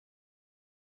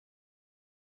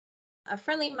A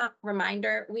friendly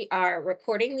reminder, we are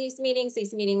recording these meetings.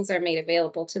 These meetings are made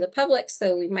available to the public,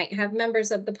 so we might have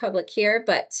members of the public here,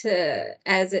 but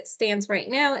as it stands right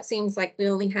now, it seems like we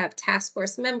only have task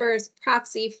force members,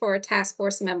 proxy for task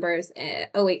force members,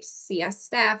 OHCS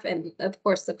staff, and of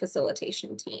course the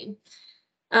facilitation team.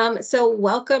 So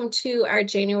welcome to our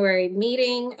January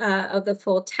meeting of the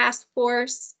full task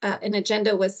force. An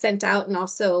agenda was sent out and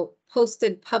also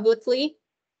posted publicly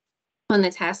on the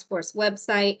task force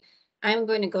website. I'm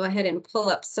going to go ahead and pull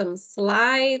up some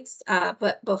slides,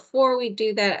 but before we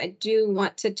do that, I do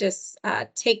want to just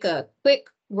take a quick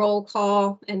roll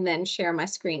call and then share my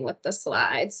screen with the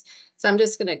slides. So I'm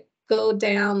just going to go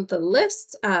down the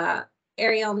list.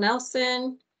 Ariel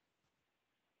Nelson.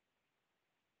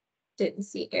 Didn't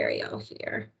see Ariel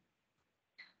here.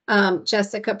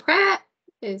 Jessica Pratt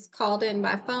is called in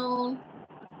by phone.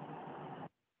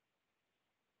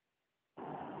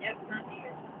 Yep, I'm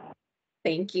here.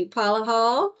 Thank you, Paula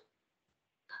Hall.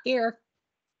 Here.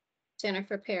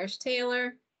 Jennifer Parrish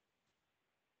Taylor.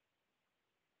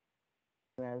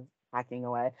 Hacking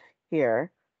away.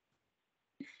 Here.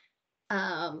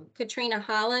 Katrina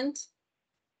Holland.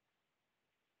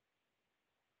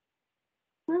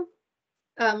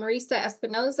 Marisa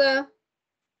Espinoza.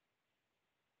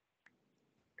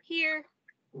 Here.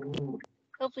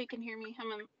 Hopefully you can hear me.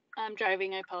 I'm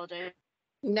driving. I apologize.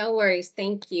 No worries.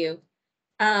 Thank you.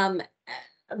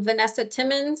 Vanessa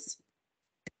Timmons.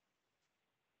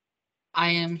 I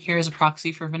am here as a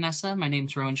proxy for Vanessa. My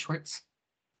name's Rowan Schwartz.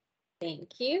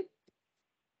 Thank you.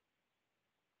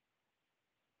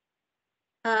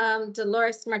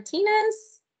 Dolores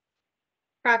Martinez,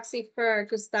 proxy for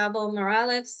Gustavo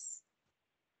Morales.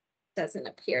 Doesn't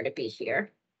appear to be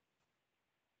here.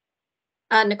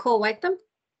 Nicole Whitetham.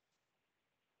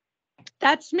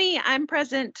 That's me. I'm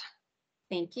present.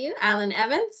 Thank you. Alan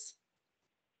Evans.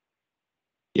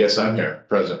 Yes, I'm here,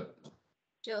 present.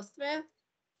 Jill Smith.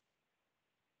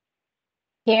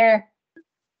 Here.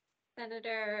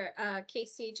 Senator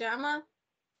Casey Jama.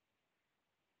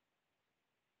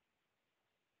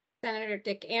 Senator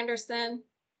Dick Anderson.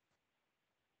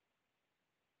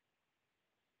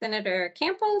 Senator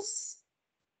Campos.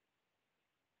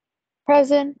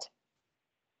 Present.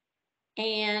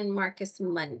 And Marcus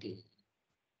Mundy.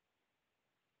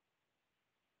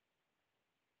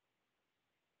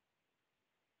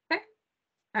 Okay.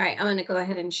 All right, I'm going to go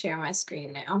ahead and share my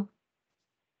screen now.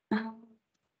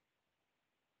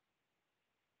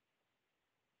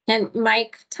 And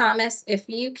Mike Thomas, if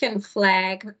you can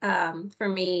flag for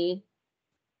me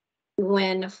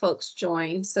when folks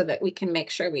join so that we can make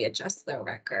sure we adjust the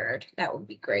record, that would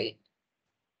be great.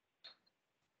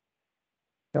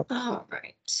 Yep. All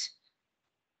right.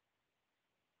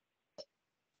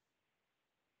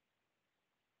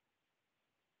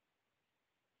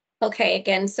 Okay,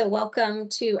 again, so welcome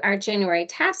to our January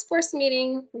task force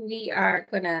meeting. We are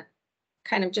going to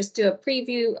kind of just do a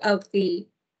preview of the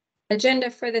agenda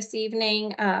for this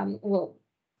evening. We'll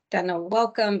done a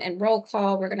welcome and roll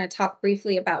call. We're going to talk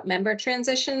briefly about member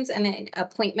transitions and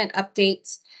appointment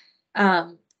updates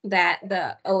that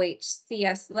the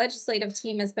OHCS legislative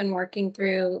team has been working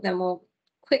through. Then we'll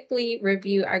quickly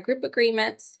review our group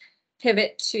agreements,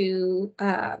 pivot to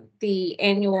the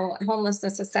annual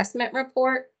homelessness assessment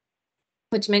report,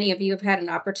 which many of you have had an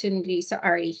opportunity to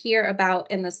already hear about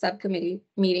in the subcommittee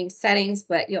meeting settings,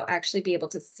 but you'll actually be able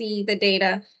to see the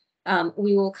data.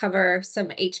 We will cover some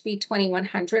HB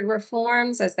 2100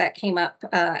 reforms as that came up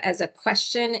as a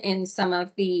question in some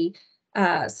of the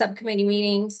subcommittee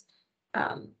meetings.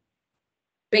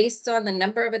 Based on the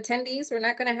number of attendees, we're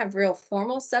not going to have real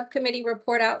formal subcommittee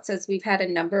report outs as we've had a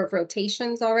number of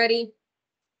rotations already,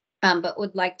 but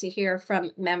would like to hear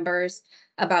from members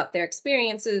about their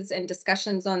experiences and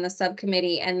discussions on the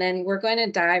subcommittee. And then we're going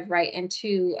to dive right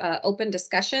into open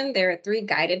discussion. There are 3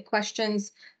 guided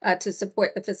questions to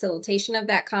support the facilitation of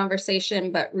that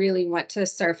conversation, but really want to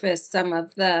surface some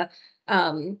of the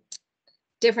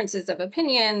differences of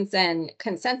opinions and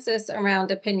consensus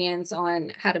around opinions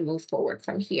on how to move forward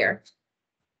from here.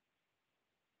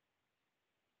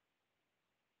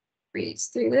 Reads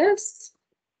through this.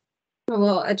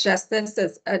 We'll adjust this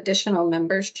as additional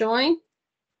members join.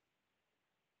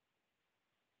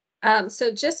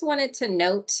 So just wanted to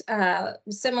note,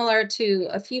 similar to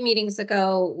a few meetings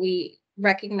ago, we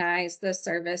recognized the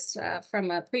service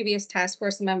from a previous task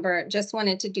force member. Just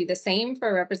wanted to do the same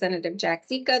for Representative Jack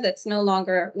Zika that's no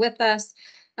longer with us.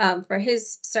 For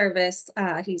his service,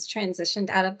 he's transitioned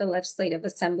out of the Legislative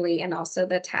Assembly and also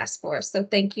the task force. So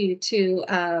thank you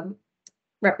to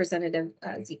Representative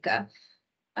Zika.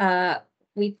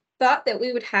 We thought that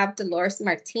we would have Dolores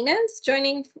Martinez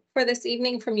joining for this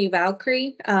evening from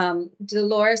UValkyrie.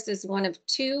 Dolores is one of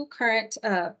two current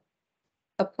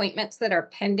appointments that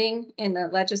are pending in the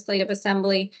Legislative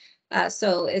Assembly.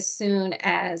 So as soon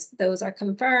as those are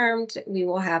confirmed, we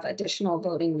will have additional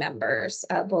voting members,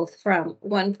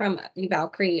 one from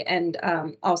UValkyrie and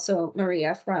also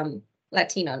Maria from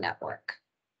Latino Network.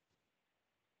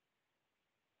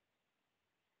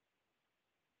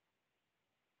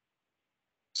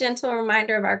 Gentle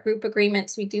reminder of our group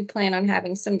agreements. We do plan on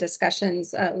having some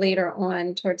discussions later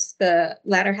on towards the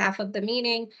latter half of the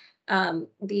meeting.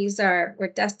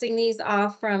 We're dusting these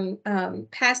off from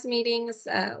past meetings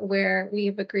where we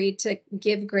have agreed to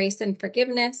give grace and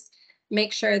forgiveness,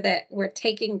 make sure that we're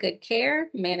taking good care,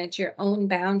 manage your own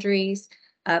boundaries,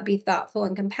 be thoughtful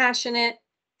and compassionate.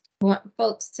 Want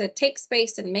folks to take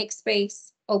space and make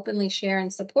space, openly share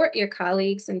and support your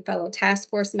colleagues and fellow task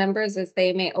force members as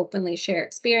they may openly share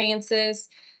experiences.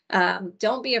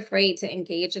 Don't be afraid to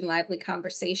engage in lively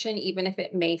conversation, even if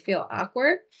it may feel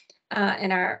awkward.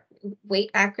 And our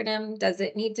WAIT acronym, does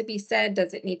it need to be said?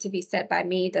 Does it need to be said by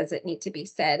me? Does it need to be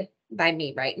said by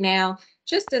me right now?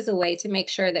 Just as a way to make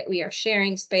sure that we are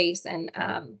sharing space and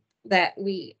that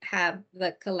we have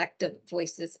the collective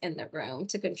voices in the room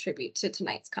to contribute to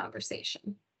tonight's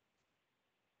conversation.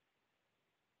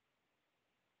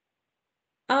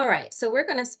 All right, so we're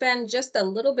going to spend just a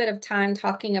little bit of time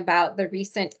talking about the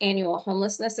recent annual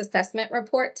homelessness assessment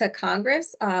report to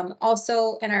Congress.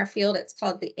 Also in our field, it's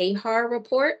called the AHAR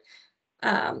report.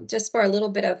 Just for a little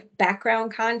bit of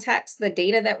background context, the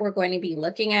data that we're going to be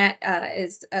looking at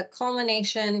is a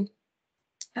culmination.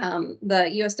 The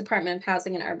U.S. Department of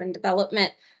Housing and Urban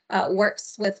Development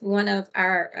works with one of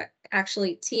our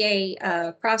actually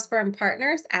TA cross-firm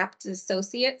partners, Apt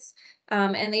Associates,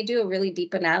 and they do a really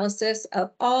deep analysis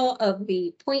of all of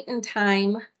the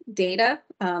point-in-time data,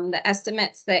 the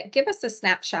estimates that give us a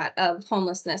snapshot of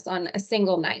homelessness on a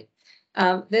single night.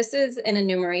 This is an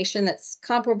enumeration that's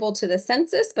comparable to the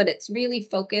census, but it's really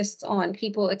focused on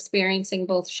people experiencing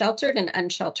both sheltered and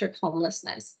unsheltered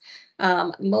homelessness.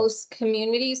 Most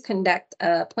communities conduct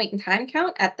a point-in-time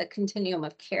count at the continuum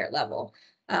of care level.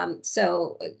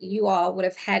 So you all would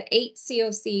have had 8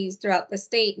 COCs throughout the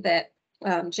state that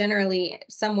generally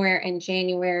somewhere in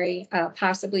January,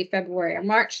 possibly February or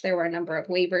March, there were a number of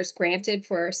waivers granted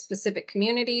for specific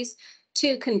communities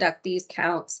to conduct these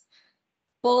counts.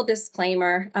 Full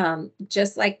disclaimer,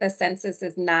 just like the census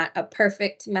is not a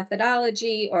perfect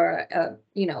methodology or a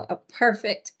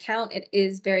perfect count, it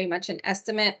is very much an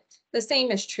estimate. The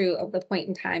same is true of the point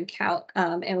in time count.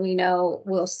 And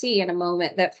we'll see in a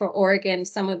moment that for Oregon,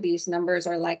 some of these numbers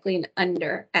are likely an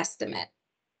underestimate.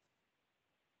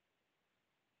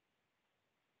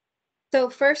 So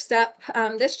first up,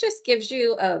 this just gives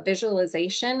you a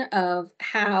visualization of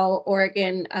how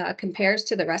Oregon compares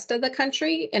to the rest of the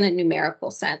country in a numerical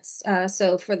sense.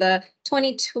 So for the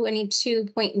 2022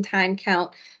 point in time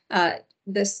count,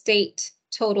 the state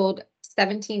totaled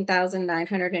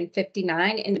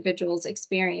 17,959 individuals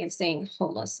experiencing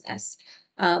homelessness.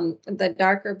 The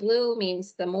darker blue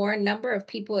means the more number of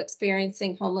people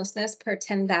experiencing homelessness per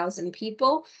 10,000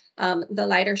 people. The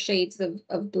lighter shades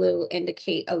of blue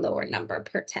indicate a lower number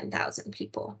per 10,000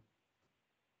 people.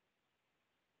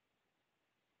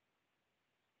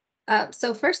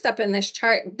 So first up in this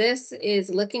chart, this is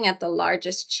looking at the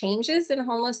largest changes in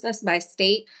homelessness by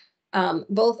state,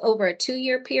 both over a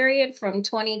 2-year period from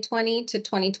 2020 to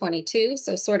 2022.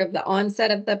 So sort of the onset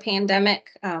of the pandemic,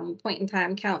 point in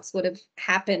time counts would have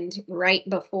happened right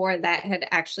before that had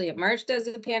actually emerged as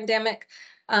a pandemic,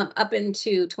 up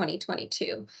into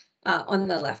 2022 on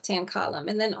the left-hand column.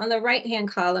 And then on the right-hand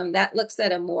column, that looks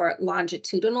at a more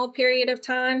longitudinal period of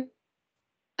time.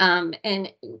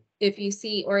 And if you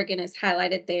see, Oregon is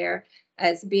highlighted there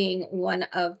as being one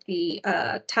of the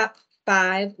top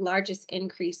 5 largest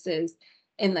increases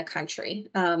in the country.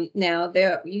 Now,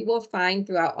 you will find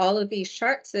throughout all of these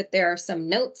charts that there are some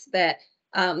notes that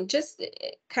just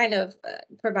kind of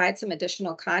provide some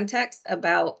additional context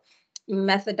about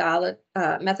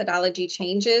methodology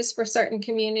changes for certain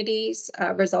communities,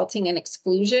 resulting in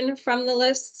exclusion from the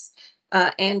lists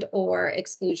and or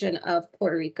exclusion of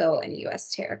Puerto Rico and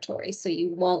U.S. territory. So you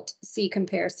won't see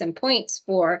comparison points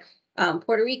for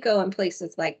Puerto Rico and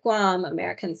places like Guam,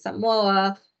 American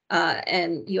Samoa,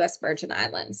 and U.S. Virgin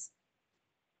Islands.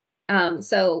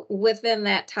 So within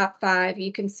that top 5,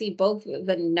 you can see both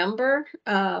the number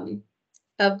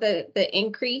of the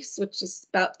increase, which is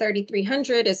about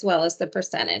 3,300, as well as the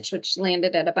percentage, which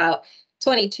landed at about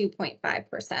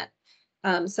 22.5%.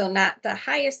 So not the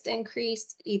highest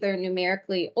increase either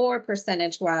numerically or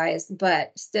percentage wise,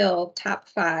 but still top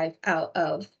 5 out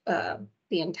of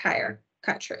the entire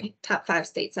country, top 5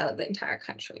 states out of the entire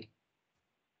country.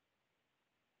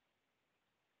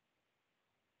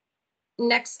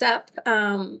 Next up,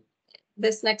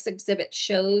 this next exhibit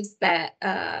shows that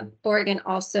Oregon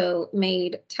also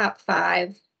made top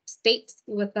 5 states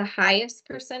with the highest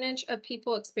percentage of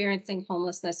people experiencing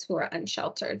homelessness who are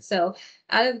unsheltered. So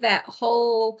out of that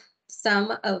whole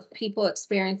sum of people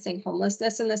experiencing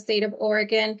homelessness in the state of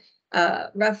Oregon,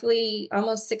 roughly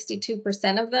almost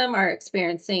 62% of them are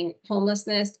experiencing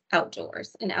homelessness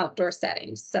outdoors in outdoor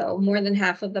settings. So more than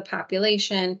half of the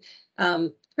population,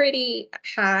 pretty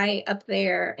high up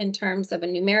there in terms of a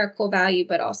numerical value,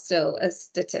 but also a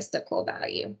statistical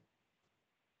value.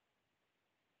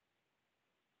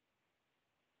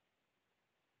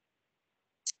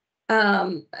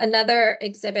 Another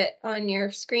exhibit on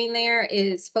your screen there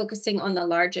is focusing on the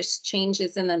largest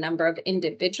changes in the number of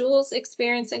individuals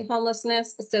experiencing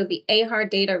homelessness. So the AHAR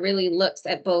data really looks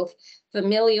at both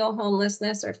familial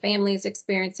homelessness or families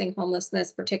experiencing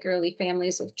homelessness, particularly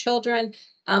families with children,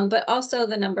 but also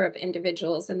the number of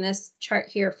individuals. And this chart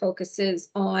here focuses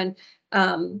on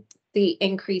the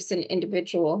increase in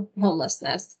individual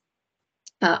homelessness.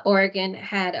 Oregon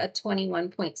had a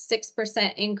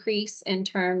 21.6% increase in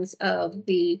terms of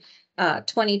the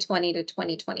 2020 to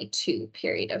 2022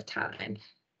 period of time.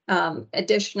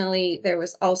 Additionally, there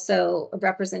was also a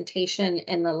representation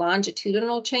in the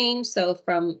longitudinal change. So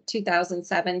from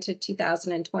 2007 to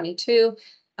 2022,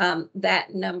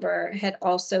 that number had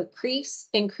also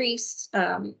increased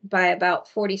by about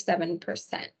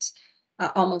 47%,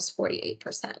 almost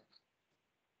 48%.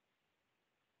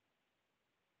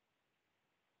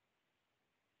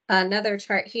 Another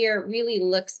chart here really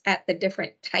looks at the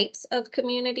different types of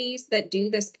communities that do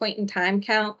this point in time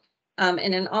count, and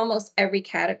in almost every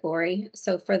category.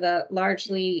 So for the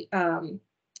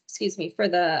for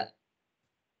the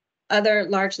other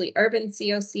largely urban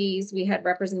COCs, we had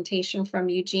representation from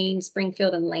Eugene,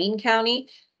 Springfield, and Lane County.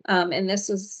 And this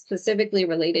was specifically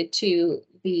related to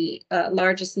the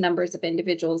largest numbers of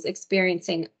individuals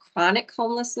experiencing chronic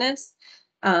homelessness.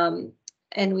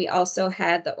 And we also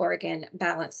had the Oregon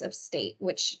balance of state,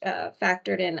 which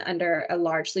factored in under a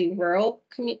largely rural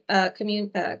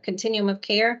continuum of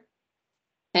care.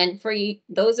 And for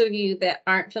those of you that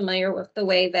aren't familiar with the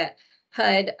way that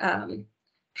HUD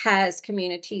has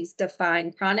communities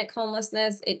define chronic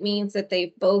homelessness, it means that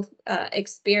they've both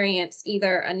experienced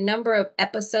either a number of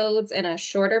episodes in a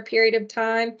shorter period of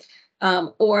time,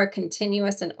 or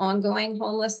continuous and ongoing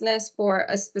homelessness for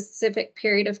a specific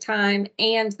period of time,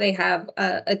 and they have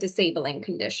a disabling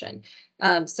condition.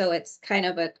 So it's kind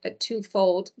of a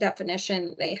twofold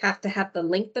definition. They have to have the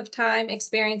length of time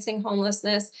experiencing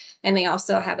homelessness, and they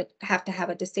also have to have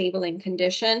a disabling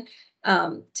condition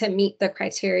to meet the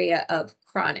criteria of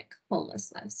chronic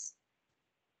homelessness.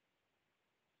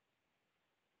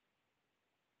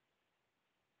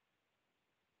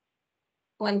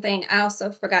 One thing I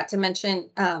also forgot to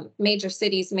mention, major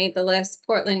cities made the list.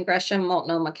 Portland, Gresham,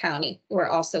 Multnomah County were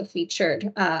also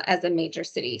featured as a major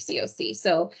city COC.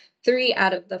 So 3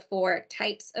 out of the 4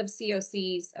 types of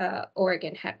COCs,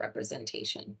 Oregon had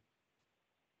representation.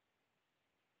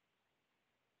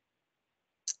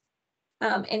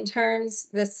 In terms,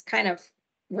 this kind of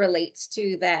relates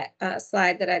to that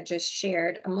slide that I just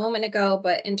shared a moment ago,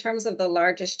 but in terms of the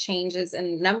largest changes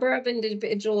in number of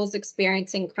individuals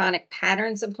experiencing chronic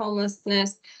patterns of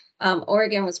homelessness,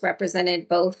 Oregon was represented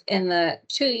both in the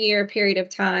 2-year period of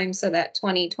time, so that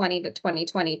 2020 to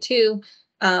 2022,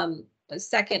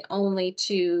 second only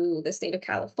to the state of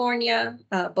California,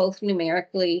 both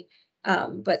numerically,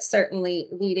 but certainly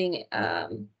leading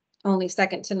only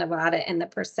second to Nevada in the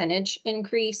percentage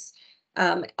increase.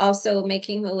 Also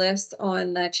making the list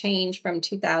on the change from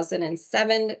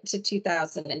 2007 to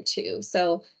 2002.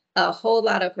 So a whole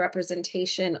lot of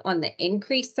representation on the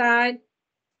increase side.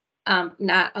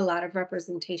 Not a lot of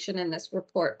representation in this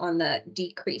report on the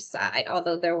decrease side,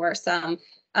 although there were some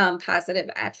positive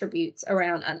attributes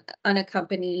around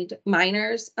unaccompanied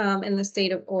minors in the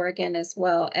state of Oregon, as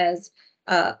well as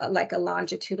like a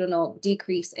longitudinal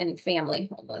decrease in family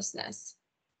homelessness.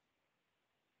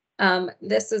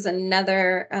 This is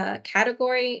another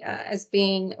category as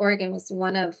being Oregon was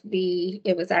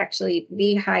it was actually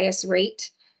the highest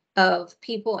rate of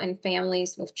people and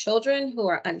families with children who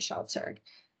are unsheltered.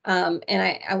 And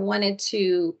I wanted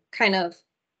to kind of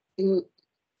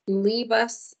leave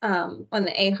us on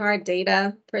the AHAR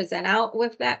data present out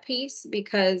with that piece,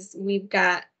 because we've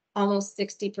got almost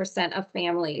 60% of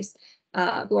families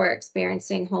who are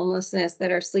experiencing homelessness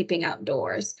that are sleeping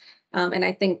outdoors. And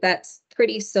I think that's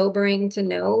pretty sobering to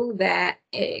know that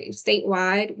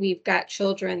statewide, we've got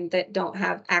children that don't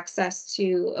have access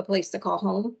to a place to call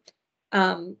home.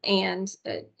 And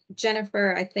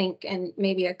Jennifer, I think, and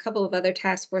maybe a couple of other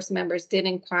task force members did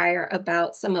inquire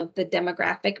about some of the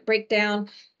demographic breakdown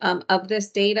of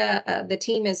this data. The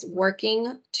team is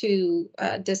working to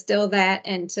distill that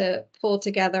and to pull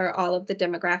together all of the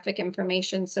demographic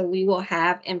information. So we will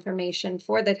have information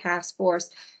for the task force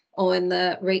on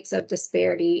the rates of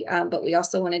disparity, but we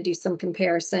also want to do some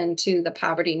comparison to the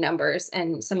poverty numbers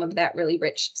and some of that really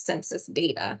rich census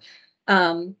data.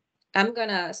 I'm going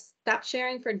to stop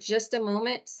sharing for just a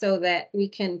moment so that we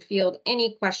can field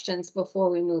any questions before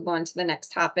we move on to the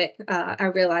next topic. I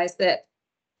realize that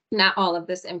not all of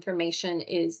this information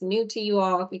is new to you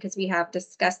all because we have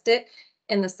discussed it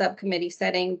in the subcommittee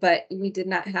setting, but we did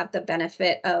not have the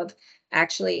benefit of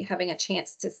actually having a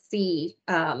chance to see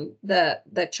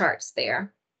the charts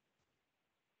there.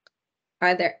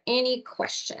 Are there any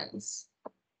questions?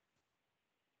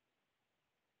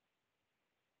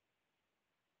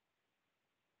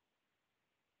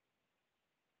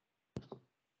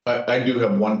 I do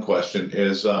have one question.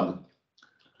 Is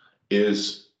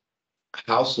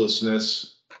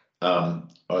houselessness,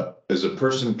 is a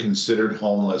person considered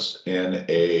homeless in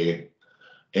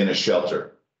a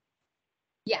shelter?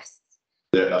 Yes.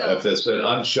 If it's an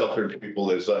unsheltered people,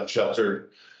 is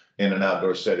unsheltered in an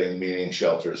outdoor setting, meaning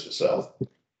shelters itself.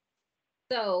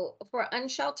 So for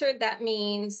unsheltered, that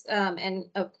means, and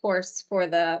of course, for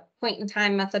the point in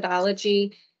time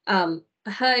methodology,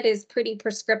 HUD is pretty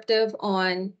prescriptive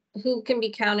on who can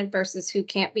be counted versus who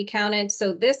can't be counted.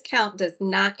 So this count does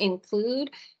not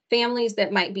include families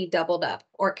that might be doubled up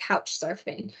or couch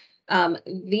surfing.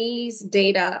 These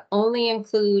data only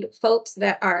include folks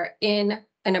that are in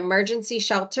an emergency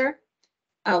shelter,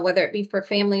 whether it be for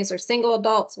families or single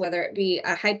adults, whether it be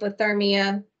a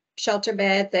hypothermia shelter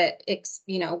bed that,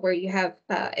 where you have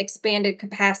expanded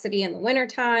capacity in the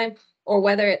wintertime, or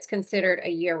whether it's considered a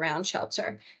year-round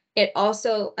shelter. It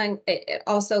also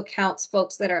counts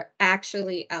folks that are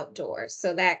actually outdoors.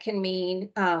 So that can mean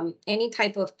any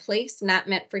type of place not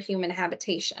meant for human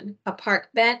habitation, a park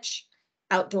bench,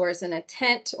 outdoors in a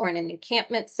tent or in an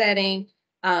encampment setting,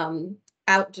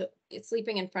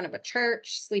 sleeping in front of a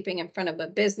church, sleeping in front of a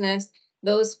business.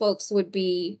 Those folks would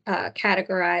be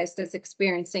categorized as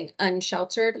experiencing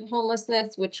unsheltered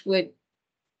homelessness, which would,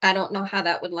 I don't know how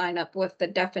that would line up with the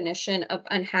definition of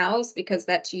unhoused, because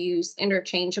that's used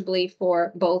interchangeably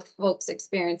for both folks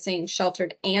experiencing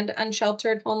sheltered and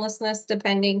unsheltered homelessness,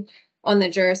 depending on the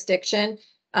jurisdiction.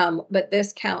 But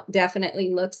this count definitely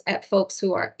looks at folks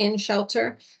who are in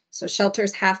shelter. So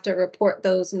shelters have to report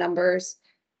those numbers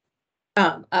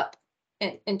up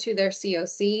into their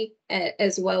COC,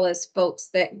 as well as folks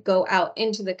that go out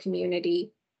into the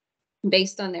community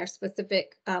based on their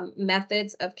specific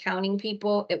methods of counting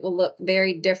people. It will look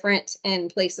very different in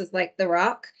places like the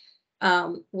Rock,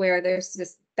 where there's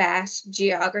this vast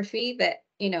geography that,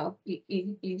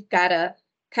 you've got to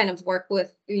kind of work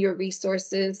with your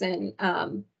resources and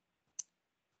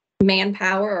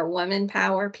manpower or woman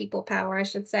power, people power, I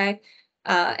should say.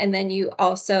 And then you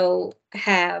also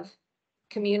have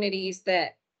communities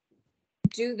that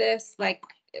do this like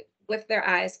with their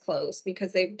eyes closed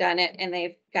because they've done it and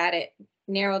they've got it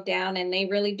narrowed down, and they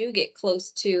really do get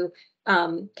close to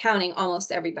counting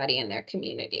almost everybody in their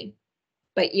community.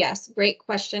 But yes, great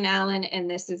question, Alan. And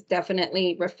this is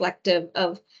definitely reflective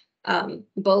of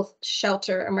both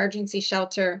emergency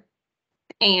shelter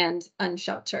and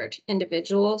unsheltered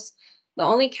individuals. The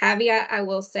only caveat I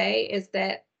will say is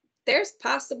that there's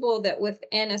possible that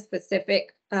within a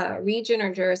specific region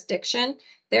or jurisdiction,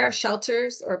 there are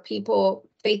shelters or people,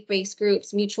 faith-based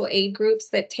groups, mutual aid groups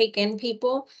that take in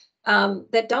people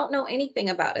that don't know anything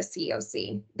about a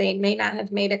COC. They may not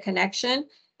have made a connection,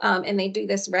 and they do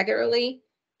this regularly.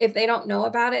 If they don't know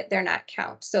about it, they're not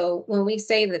counted. So when we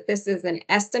say that this is an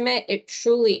estimate, it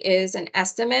truly is an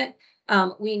estimate.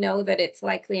 We know that it's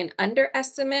likely an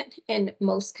underestimate in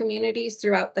most communities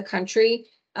throughout the country.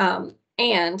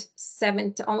 And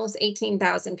almost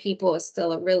 18,000 people is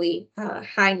still a really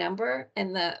high number,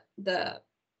 and the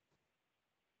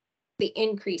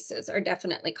increases are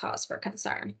definitely cause for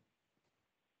concern.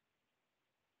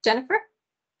 Jennifer?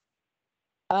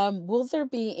 Will there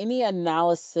be any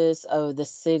analysis of the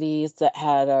cities that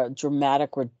had a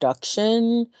dramatic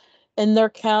reduction in their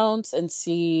counts and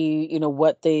see,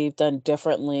 what they've done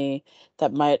differently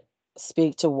that might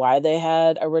speak to why they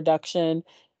had a reduction,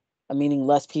 meaning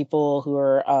less people who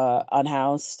are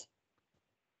unhoused?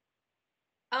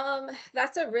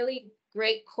 That's a really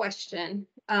great question.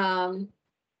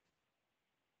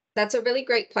 That's a really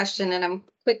great question, and I'm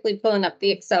quickly pulling up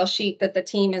the Excel sheet that the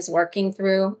team is working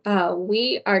through.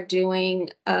 We are doing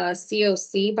a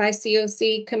COC by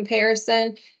COC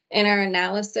comparison in our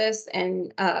analysis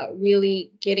and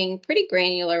really getting pretty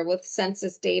granular with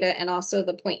census data and also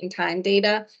the point in time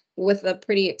data with a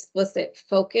pretty explicit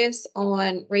focus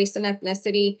on race and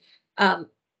ethnicity. Um,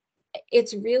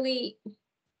 it's really,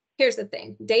 here's the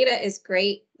thing, data is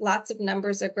great. Lots of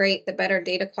numbers are great. The better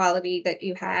data quality that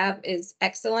you have is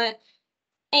excellent.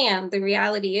 And the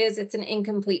reality is it's an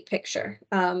incomplete picture.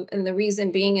 And the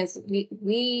reason being is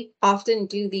we often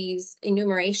do these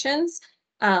enumerations,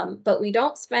 but we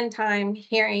don't spend time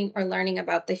hearing or learning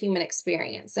about the human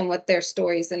experience and what their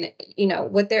stories and,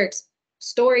 what their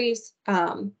stories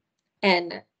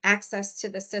and access to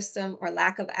the system or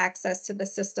lack of access to the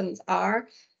systems are.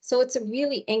 So it's a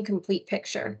really incomplete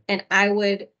picture. And I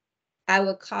would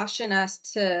caution us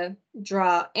to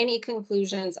draw any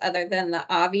conclusions other than the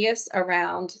obvious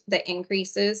around the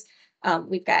increases.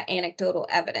 We've got anecdotal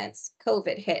evidence.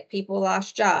 COVID hit, people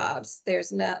lost jobs.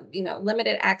 There's no,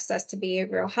 limited access to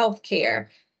behavioral health care.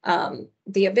 The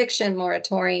eviction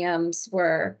moratoriums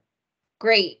were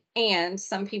great, and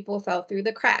some people fell through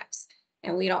the cracks,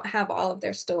 and we don't have all of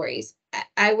their stories.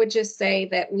 I would just say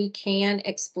that we can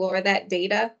explore that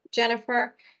data,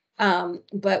 Jennifer,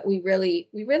 but we really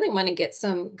want to get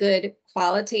some good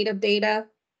qualitative data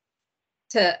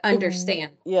to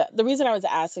understand. Yeah, the reason I was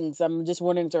asking is I'm just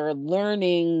wondering if there are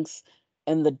learnings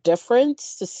and the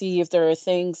difference to see if there are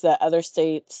things that other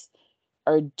states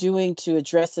are doing to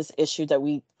address this issue that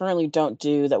we currently don't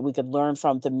do that we could learn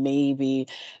from to maybe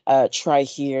try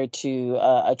here to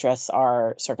address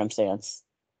our circumstance.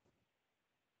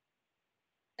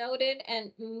 Noted.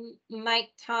 And Mike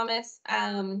Thomas,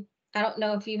 I don't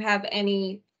know if you have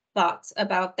any thoughts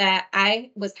about that.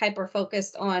 I was hyper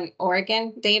focused on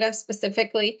Oregon data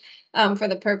specifically for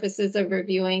the purposes of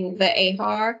reviewing the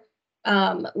AHAR.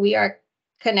 We are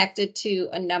connected to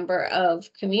a number of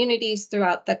communities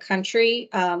throughout the country,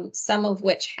 some of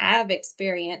which have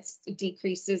experienced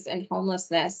decreases in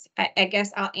homelessness. I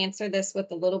guess I'll answer this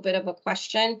with a little bit of a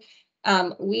question.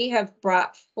 We have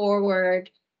brought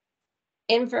forward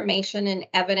information and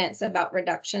evidence about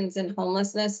reductions in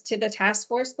homelessness to the task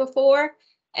force before,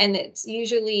 and it's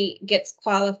usually gets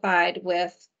qualified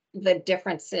with the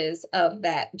differences of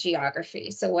that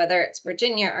geography. So whether it's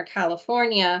Virginia or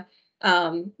California,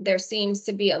 there seems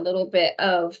to be a little bit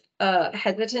of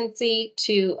hesitancy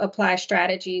to apply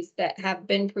strategies that have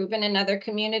been proven in other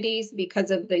communities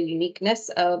because of the uniqueness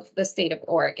of the state of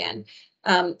Oregon.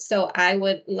 So I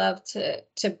would love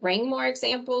to bring more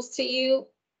examples to you,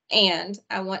 and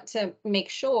I want to make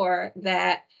sure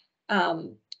that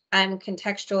I'm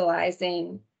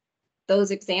contextualizing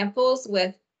those examples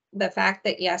with the fact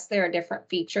that, yes, there are different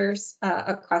features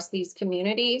across these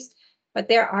communities, but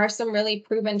there are some really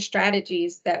proven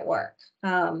strategies that work.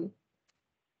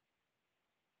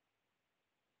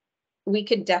 We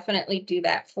could definitely do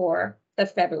that for the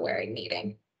February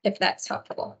meeting, if that's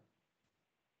helpful.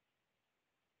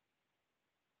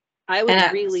 I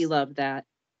would really love that.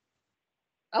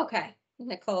 Okay,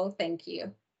 Nicole, thank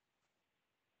you.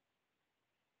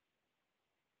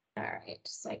 All right,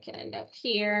 just making a note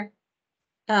here.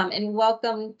 And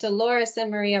welcome, Dolores and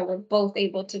Maria were both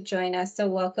able to join us. So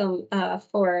welcome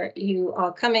for you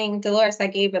all coming. Dolores, I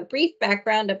gave a brief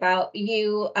background about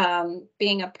you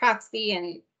being a proxy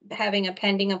and having a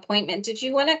pending appointment. Did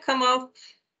you want to come off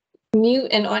mute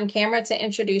and on camera to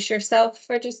introduce yourself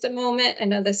for just a moment? I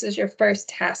know this is your first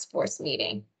task force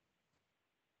meeting.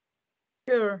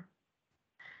 Sure.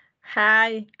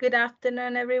 Hi, good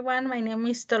afternoon, everyone. My name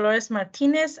is Dolores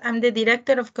Martinez. I'm the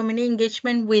Director of Community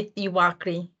Engagement with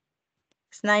UACRI.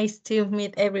 It's nice to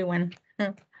meet everyone.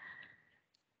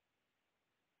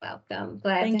 Welcome,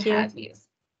 glad Thank to you. have you.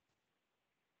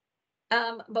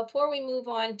 Before we move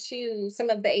on to some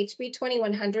of the HB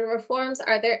 2100 reforms,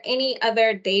 are there any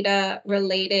other data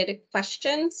related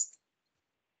questions?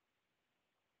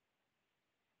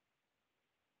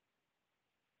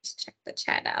 Let's check the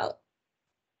chat out.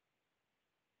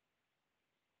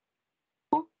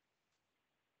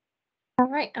 All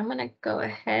right, I'm gonna go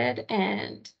ahead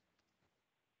and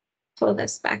pull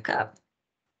this back up.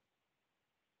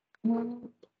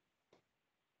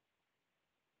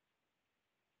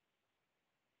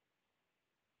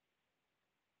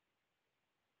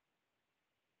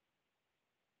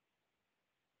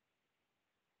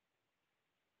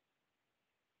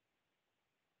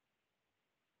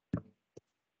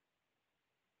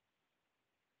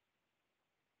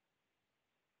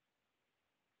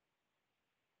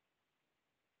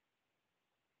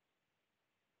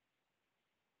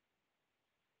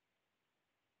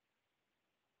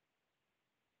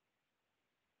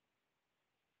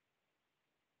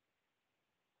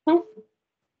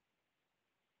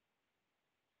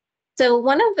 So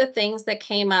one of the things that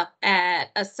came up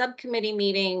at a subcommittee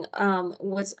meeting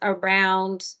was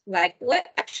around like what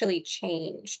actually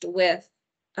changed with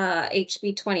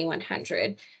HB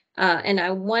 2100. And I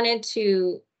wanted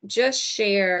to just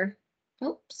share,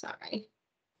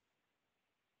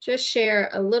 just share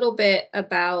a little bit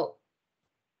about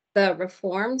the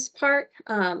reforms part.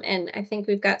 And I think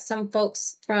we've got some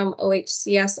folks from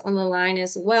OHCS on the line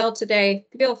as well today.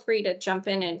 Feel free to jump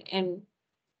in and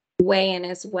weigh in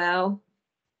as well.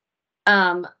 We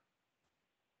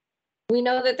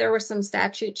know that there were some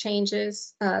statute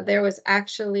changes. There was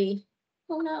actually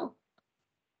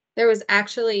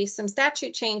some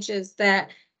statute changes that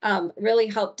really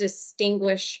helped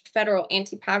distinguish federal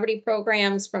anti-poverty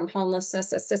programs from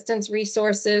homelessness assistance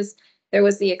resources. There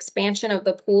was the expansion of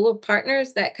the pool of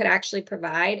partners that could actually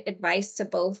provide advice to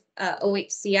both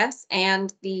OHCS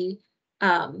and the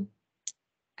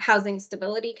Housing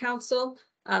Stability Council.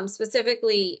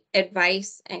 Specifically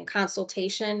advice and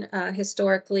consultation.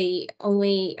 Historically,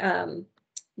 only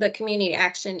the Community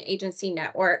Action Agency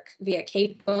Network via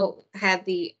CAPO had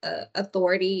the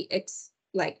authority,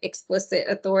 explicit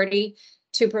authority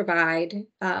to provide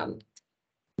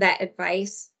that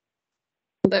advice.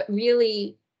 But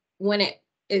really, when it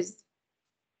is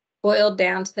boiled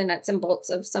down to the nuts and bolts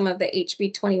of some of the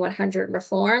HB 2100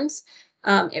 reforms,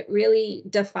 it really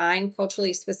defined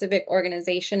culturally specific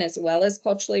organization as well as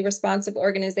culturally responsive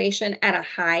organization at a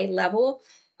high level,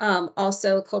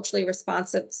 also culturally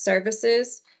responsive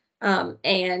services,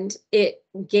 and it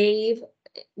gave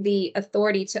the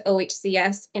authority to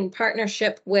OHCS in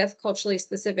partnership with culturally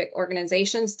specific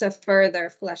organizations to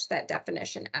further flesh that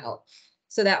definition out.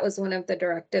 So that was one of the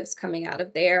directives coming out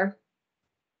of there.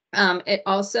 It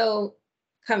also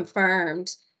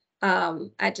confirmed,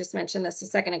 I just mentioned this a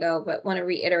second ago, but want to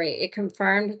reiterate, it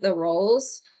confirmed the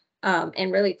roles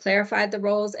and really clarified the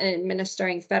roles in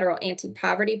administering federal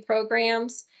anti-poverty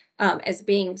programs as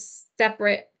being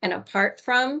separate and apart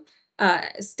from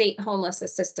state homeless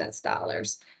assistance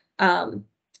dollars.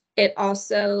 It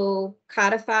also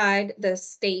codified the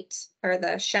state or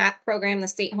the SHAP program, the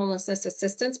State Homelessness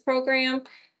Assistance Program,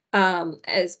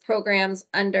 as programs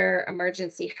under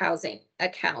emergency housing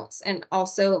accounts, and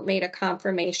also made a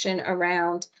confirmation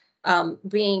around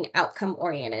being outcome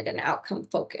oriented and outcome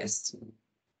focused.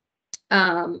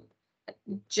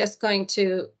 Just going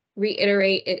to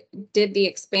reiterate, it did the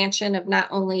expansion of not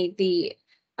only the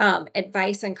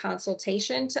advice and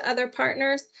consultation to other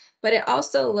partners, but it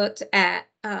also looked at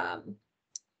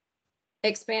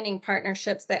expanding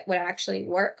partnerships that would actually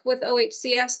work with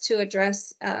OHCS to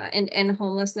address and end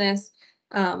homelessness,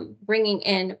 bringing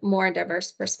in more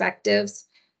diverse perspectives.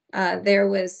 There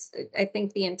was, I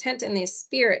think the intent and the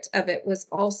spirit of it was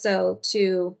also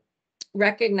to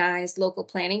recognize local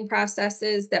planning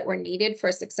processes that were needed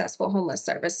for successful homeless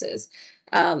services,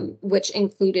 which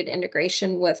included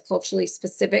integration with culturally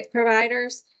specific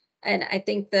providers. And I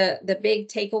think the big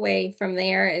takeaway from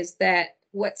there is that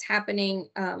what's happening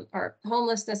or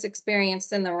homelessness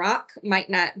experienced in the Rock might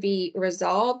not be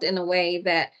resolved in a way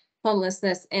that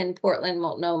homelessness in Portland,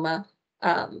 Multnomah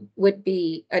would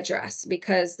be addressed,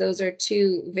 because those are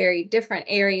two very different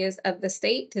areas of the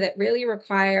state that really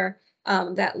require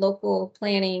that local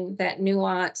planning, that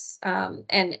nuance,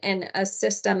 and a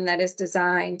system that is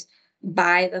designed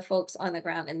by the folks on the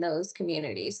ground in those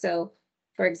communities. So,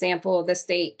 for example, the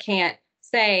state can't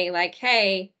say like,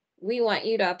 hey, we want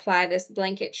you to apply this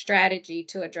blanket strategy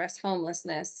to address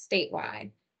homelessness statewide,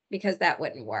 because that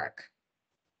wouldn't work.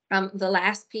 The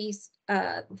last piece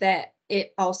that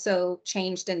it also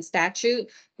changed in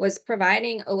statute was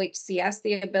providing OHCS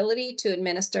the ability to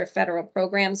administer federal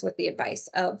programs with the advice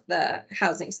of the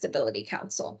Housing Stability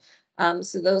Council.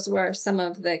 So those were some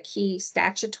of the key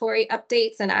statutory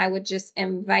updates, and I would just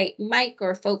invite Mike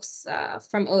or folks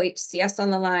from OHCS on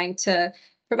the line to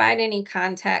provide any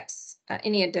context,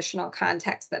 any additional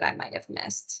context that I might have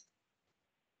missed.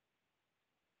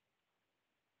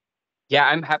 Yeah,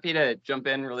 I'm happy to jump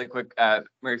in really quick.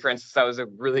 Mary Frances, that was a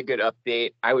really good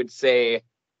update. I would say,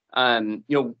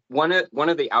 one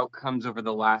of the outcomes over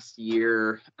the last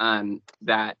year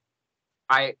that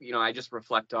I just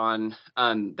reflect on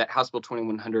that House Bill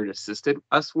 2100 assisted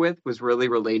us with was really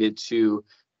related to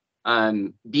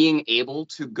being able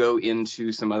to go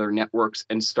into some other networks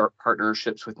and start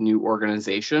partnerships with new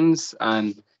organizations.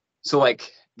 So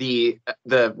like the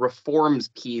reforms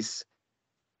piece,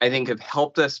 I think, have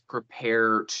helped us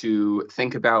prepare to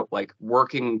think about like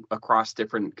working across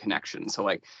different connections. So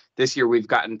like this year we've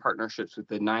gotten partnerships with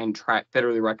the 9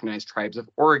 federally recognized tribes of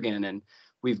Oregon, and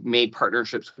we've made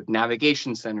partnerships with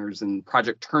navigation centers and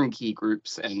project turnkey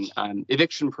groups and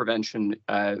eviction prevention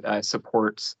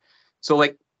supports. So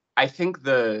like I think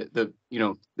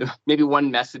maybe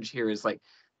one message here is like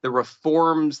the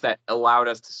reforms that allowed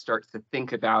us to start to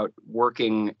think about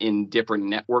working in different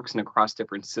networks and across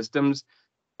different systems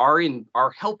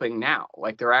are helping now.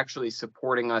 Like they're actually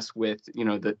supporting us with,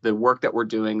 the work that we're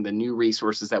doing, the new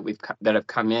resources that have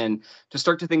come in to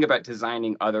start to think about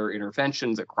designing other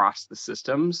interventions across the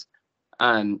systems.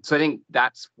 So I think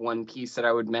that's one piece that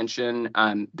I would mention.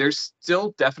 There's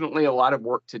still definitely a lot of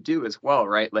work to do as well,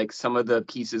 right? Like some of the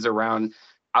pieces around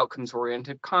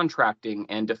outcomes-oriented contracting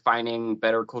and defining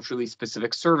better culturally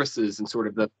specific services and sort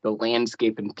of the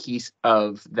landscape and piece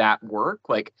of that work,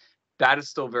 like that is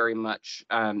still very much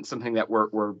something that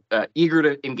we're eager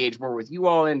to engage more with you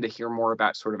all in, to hear more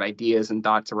about sort of ideas and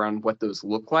thoughts around what those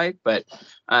look like. But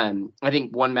I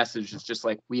think one message is just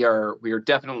like we are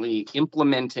definitely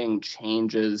implementing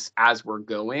changes as we're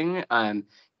going,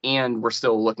 and we're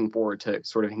still looking forward to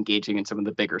sort of engaging in some of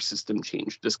the bigger system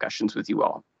change discussions with you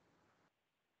all.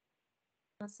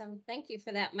 Awesome. Thank you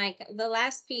for that, Mike. The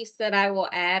last piece that I will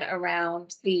add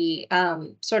around the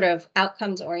sort of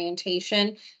outcomes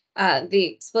orientation, the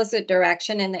explicit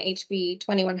direction in the HB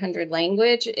 2100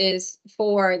 language is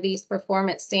for these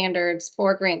performance standards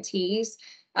for grantees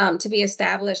to be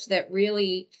established that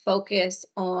really focus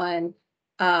on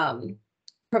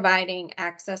providing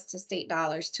access to state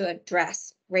dollars to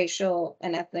address racial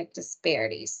and ethnic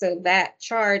disparities. So that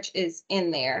charge is in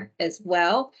there as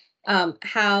well.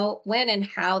 When and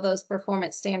how those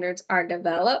performance standards are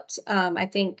developed. I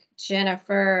think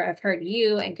Jennifer, I've heard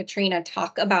you and Katrina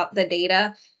talk about the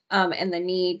data and the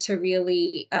need to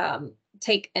really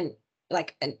take an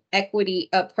equity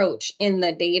approach in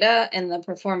the data and the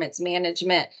performance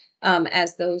management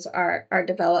as those are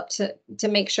developed to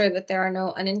make sure that there are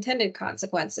no unintended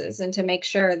consequences and to make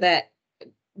sure that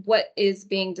what is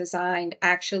being designed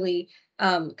actually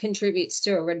contributes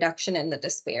to a reduction in the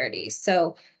disparities.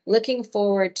 So looking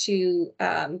forward to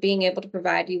being able to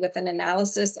provide you with an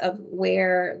analysis of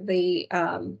where the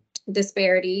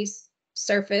disparities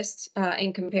surfaced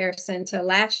in comparison to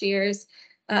last year's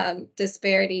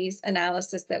disparities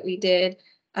analysis that we did.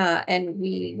 And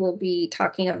we will be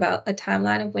talking about a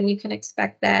timeline of when you can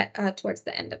expect that towards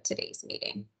the end of today's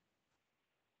meeting.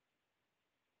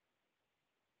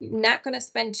 Not going to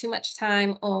spend too much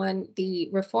time on the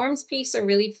reforms piece or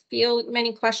really field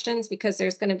many questions because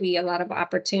there's going to be a lot of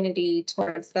opportunity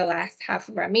towards the last half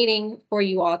of our meeting for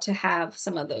you all to have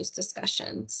some of those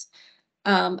discussions.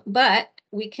 But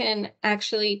we can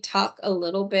actually talk a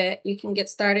little bit. You can get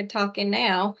started talking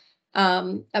now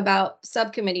about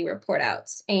subcommittee report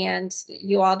outs. And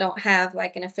you all don't have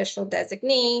like an official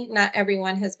designee. Not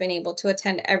everyone has been able to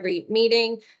attend every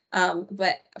meeting.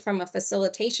 But from a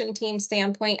facilitation team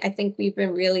standpoint, I think we've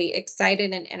been really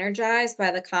excited and energized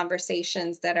by the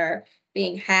conversations that are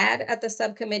being had at the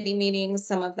subcommittee meetings,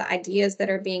 some of the ideas that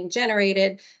are being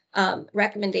generated,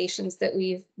 recommendations that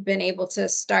we've been able to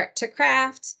start to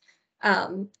craft.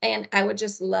 And I would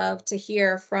just love to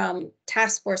hear from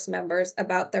task force members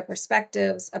about their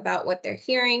perspectives, about what they're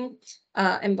hearing.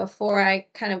 And before I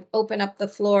kind of open up the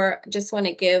floor, I just want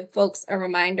to give folks a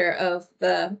reminder of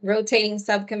the rotating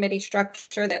subcommittee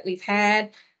structure that we've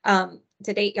had. To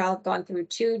date, y'all have gone through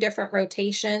 2 different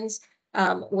rotations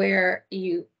where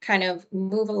you kind of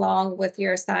move along with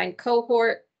your assigned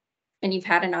cohort, and you've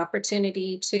had an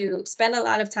opportunity to spend a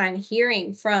lot of time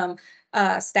hearing from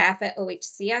staff at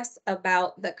OHCS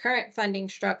about the current funding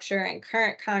structure and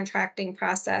current contracting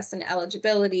process and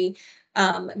eligibility.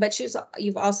 But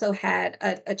you've also had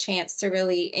a chance to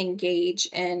really engage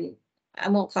in, I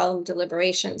won't call them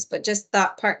deliberations, but just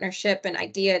thought partnership and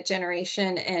idea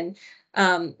generation and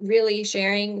really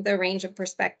sharing the range of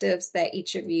perspectives that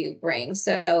each of you bring.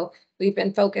 So we've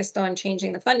been focused on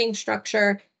changing the funding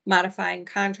structure, modifying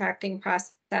contracting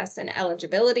process and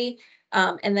eligibility,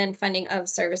 and then funding of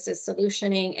services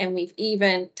solutioning. And we've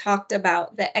even talked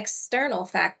about the external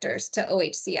factors to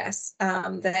OHCS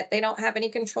that they don't have any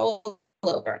control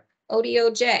over: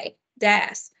 ODOJ,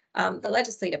 DAS, the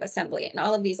Legislative Assembly, and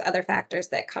all of these other factors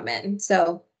that come in.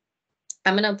 So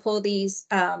I'm going to pull these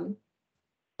down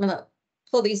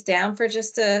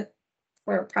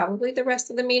for probably the rest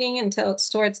of the meeting until it's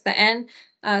towards the end,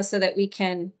 so that we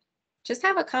can just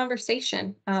have a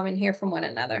conversation and hear from one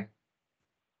another.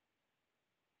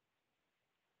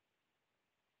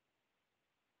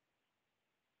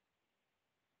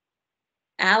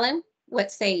 Alan,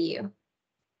 what say you?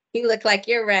 You look like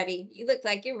you're ready. You look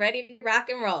like you're ready to rock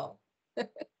and roll.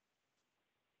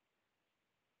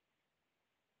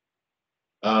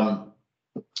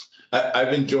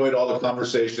 I've enjoyed all the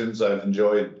conversations. I've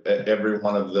enjoyed every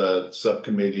one of the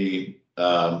subcommittee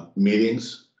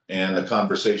meetings, and the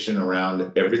conversation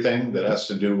around everything that has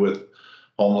to do with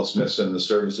homelessness and the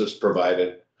services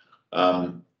provided.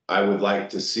 I would like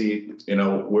to see,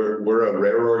 we're a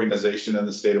rare organization in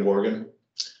the state of Oregon.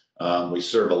 We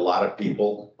serve a lot of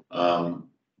people.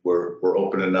 We're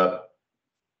opening up,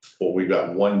 well, we've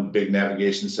got one big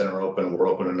navigation center open. We're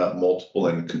opening up multiple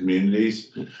in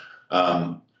communities.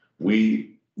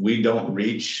 We don't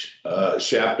reach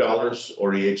SHAP dollars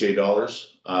or EHA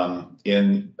dollars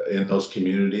in those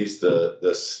communities.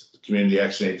 The community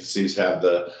action agencies have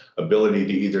the ability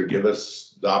to either give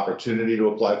us the opportunity to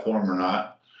apply for them or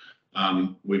not.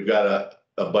 We've got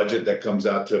a budget that comes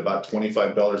out to about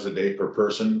 $25 a day per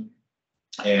person,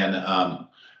 and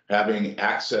having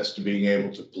access to being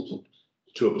able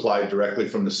to apply directly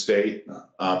from the state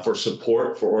for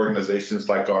support for organizations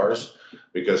like ours,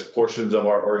 because portions of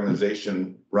our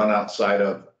organization run outside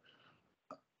of,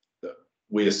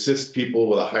 we assist people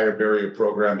with a higher barrier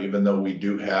program, even though we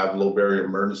do have low barrier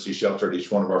emergency shelter at each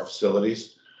one of our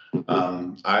facilities.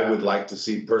 I would like to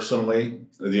see personally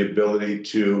the ability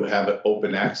to have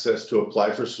open access to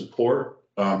apply for support,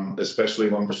 especially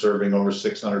when we're serving over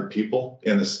 600 people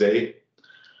in the state,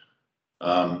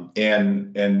 and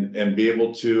be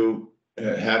able to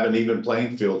have an even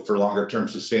playing field for longer term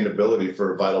sustainability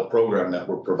for a vital program that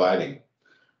we're providing.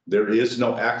 There is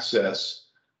no access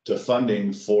to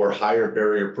funding for higher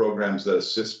barrier programs that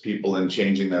assist people in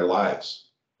changing their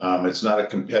lives. It's not a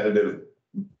competitive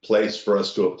place for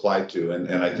us to apply to,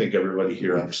 and I think everybody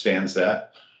here understands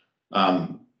that.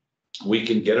 We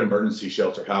can get emergency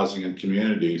shelter housing in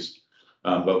communities,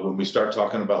 but when we start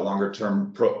talking about longer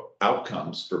term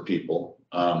outcomes for people,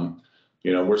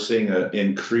 we're seeing an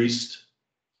increased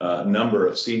number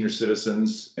of senior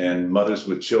citizens and mothers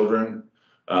with children.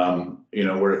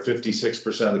 We're at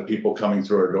 56% of the people coming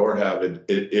through our door have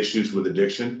issues with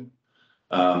addiction,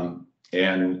 and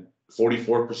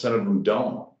 44% of them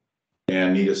don't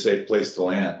and need a safe place to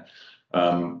land.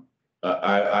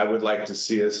 I would like to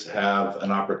see us have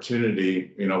an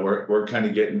opportunity. We're kind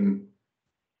of getting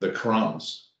the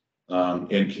crumbs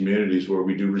in communities where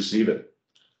we do receive it.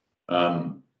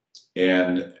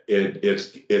 And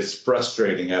it's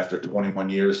frustrating after 21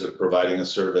 years of providing a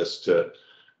service to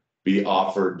be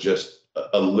offered just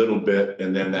a little bit,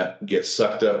 and then that gets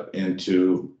sucked up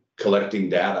into collecting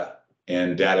data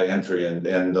and data entry,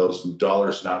 and those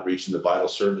dollars not reaching the vital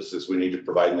services we need to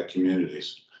provide in the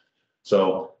communities.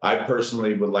 So I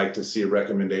personally would like to see a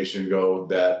recommendation go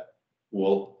that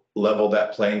will level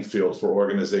that playing field for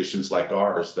organizations like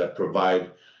ours that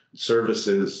provide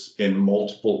services in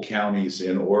multiple counties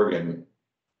in Oregon.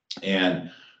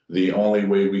 And the only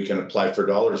way we can apply for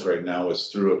dollars right now is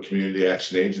through a community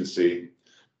action agency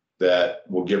that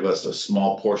will give us a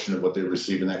small portion of what they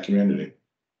receive in that community.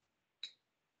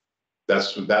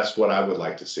 That's what I would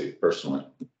like to see personally.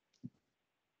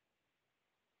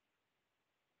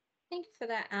 Thank you for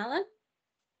that, Alan.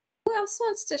 Who else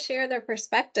wants to share their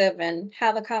perspective and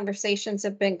how the conversations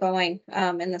have been going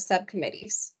in the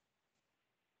subcommittees?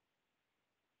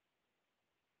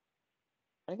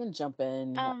 I can jump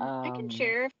in. I can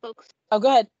share if folks. Oh, go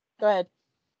ahead. Go ahead.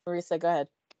 Marisa, go ahead.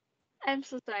 I'm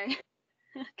so sorry.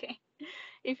 Okay,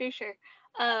 if you're sure.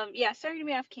 Yeah, sorry to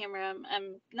be off camera.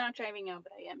 I'm not driving now,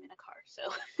 but I am in a car,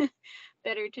 so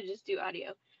better to just do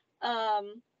audio.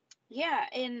 Yeah,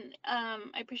 and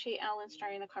I appreciate Alan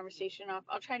starting the conversation off.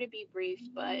 I'll try to be brief,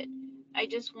 but I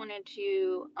just wanted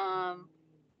to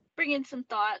bring in some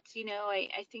thoughts.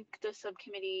 I think the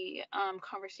subcommittee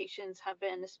conversations have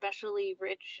been especially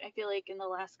rich. I feel like in the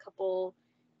last couple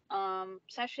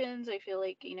sessions, I feel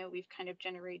like, we've kind of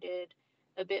generated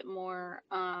a bit more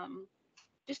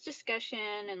just discussion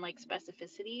and like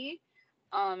specificity.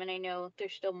 And I know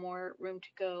there's still more room to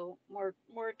go, more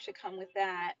to come with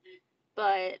that.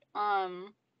 But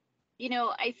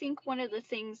I think one of the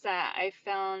things that I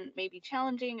found maybe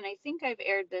challenging, and I think I've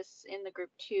aired this in the group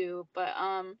too, but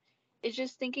is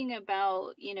just thinking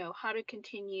about, how to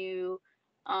continue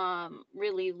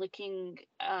really looking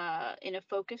in a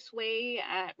focused way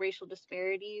at racial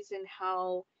disparities, and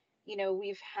how,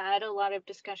 we've had a lot of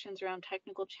discussions around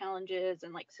technical challenges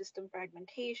and like system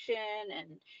fragmentation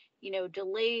and,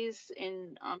 delays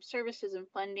in services and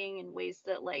funding in ways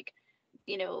that like,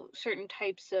 certain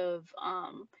types of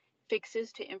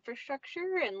fixes to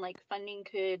infrastructure and like funding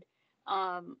could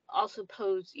also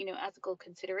pose, ethical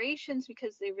considerations,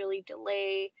 because they really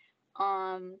delay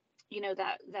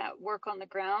that work on the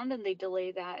ground, and they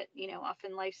delay that,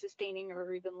 often life sustaining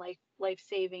or even life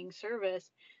saving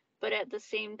service. But at the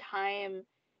same time,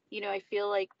 I feel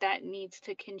like that needs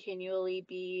to continually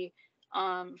be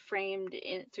framed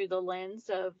through the lens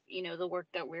of, the work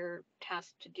that we're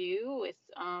tasked to do with,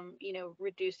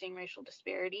 reducing racial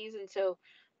disparities. And so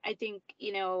I think,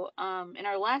 in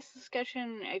our last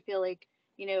discussion, I feel like,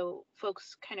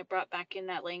 folks kind of brought back in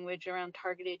that language around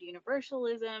targeted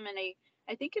universalism. And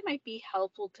I think it might be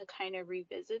helpful to kind of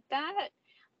revisit that,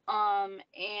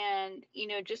 and,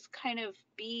 just kind of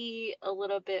be a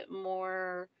little bit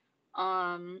more,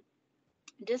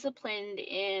 disciplined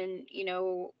in,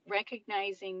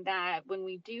 recognizing that when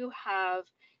we do have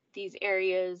these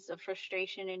areas of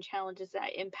frustration and challenges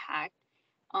that impact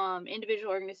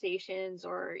individual organizations,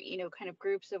 or, kind of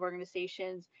groups of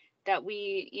organizations, that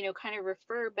we, kind of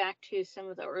refer back to some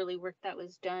of the early work that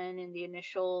was done in the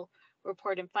initial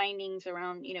report and findings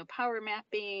around, power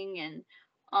mapping, and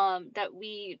that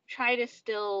we try to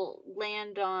still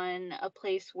land on a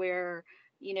place where,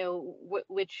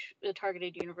 which the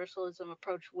targeted universalism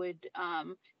approach would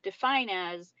define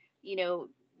as,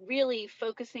 really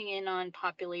focusing in on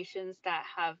populations that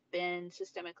have been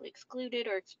systemically excluded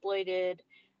or exploited,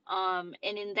 and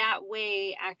in that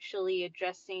way actually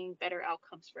addressing better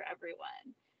outcomes for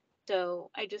everyone. So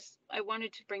I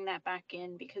wanted to bring that back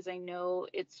in, because I know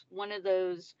it's one of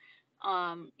those,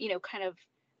 kind of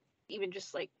even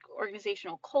just like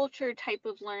organizational culture type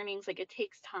of learnings. Like, it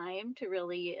takes time to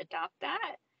really adopt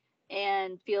that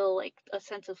and feel like a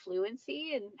sense of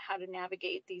fluency in how to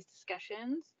navigate these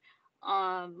discussions.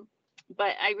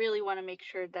 But I really want to make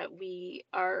sure that we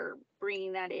are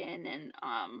bringing that in, and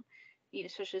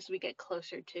especially as we get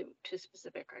closer to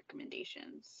specific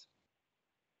recommendations.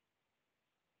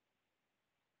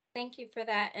 Thank you for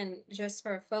that. And just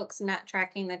for folks not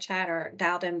tracking the chat or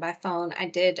dialed in by phone, I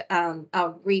did,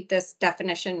 I'll read this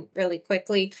definition really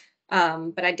quickly.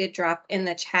 But I did drop in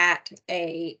the chat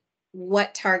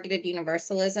what targeted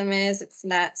universalism is. It's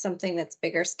not something that's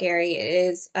big or scary. It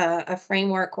is a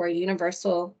framework where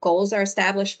universal goals are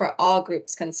established for all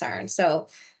groups concerned. So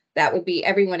that would be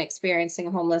everyone experiencing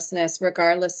homelessness,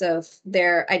 regardless of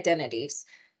their identities.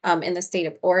 In the state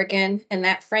of Oregon. And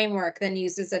that framework then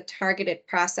uses a targeted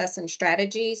process and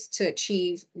strategies to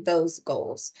achieve those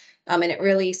goals. And it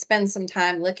really spends some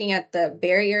time looking at the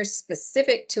barriers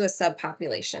specific to a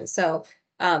subpopulation. So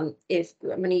if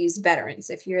I'm going to use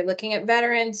veterans, if you're looking at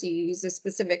veterans, you use a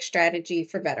specific strategy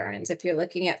for veterans. If you're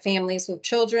looking at families with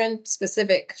children,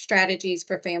 specific strategies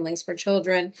for families for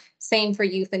children, same for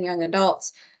youth and young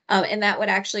adults. And that would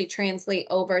actually translate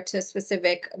over to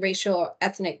specific racial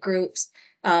ethnic groups.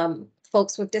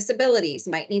 Folks with disabilities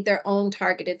might need their own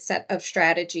targeted set of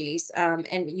strategies,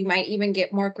 and you might even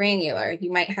get more granular.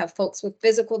 You might have folks with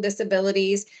physical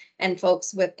disabilities and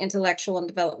folks with intellectual and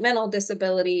developmental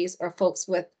disabilities, or folks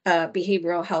with a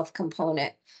behavioral health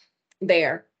component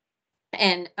there.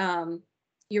 And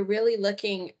you're really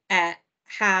looking at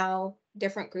how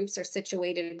different groups are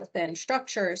situated within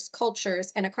structures,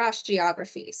 cultures, and across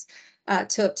geographies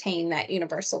to obtain that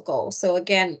universal goal. So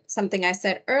again, something I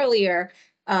said earlier,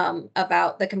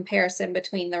 about the comparison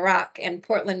between the Rock and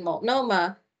Portland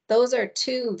Multnomah, those are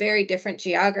two very different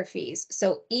geographies.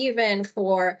 So even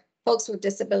for folks with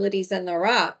disabilities in the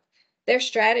Rock, their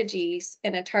strategies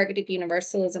in a targeted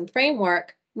universalism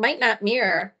framework might not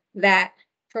mirror that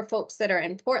for folks that are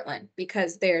in Portland,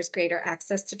 because there's greater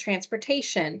access to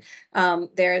transportation.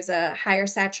 There's a higher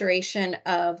saturation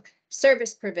of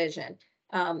service provision.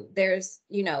 There's,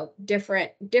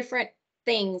 different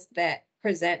things that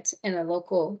present in a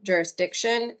local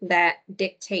jurisdiction that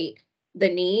dictate the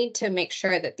need to make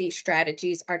sure that these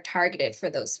strategies are targeted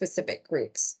for those specific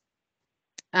groups.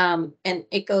 And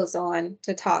it goes on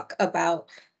to talk about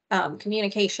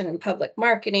communication and public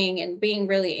marketing and being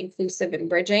really inclusive and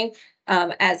bridging,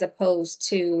 as opposed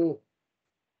to,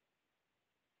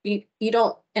 you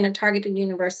don't, in a targeted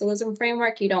universalism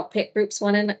framework, you don't pit groups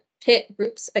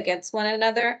against one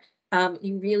another.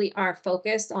 You really are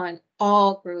focused on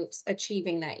all groups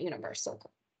achieving that universal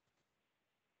goal.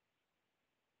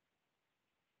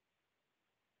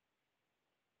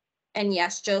 And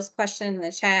yes, Joe's question in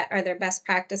the chat, are there best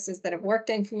practices that have worked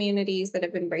in communities that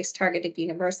have embraced targeted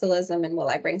universalism, and will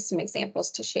I bring some examples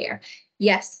to share?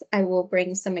 Yes, I will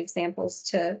bring some examples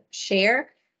to share.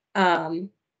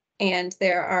 And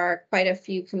there are quite a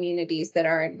few communities that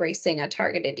are embracing a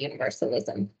targeted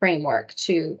universalism framework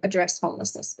to address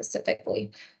homelessness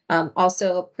specifically.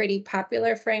 Also a pretty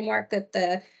popular framework that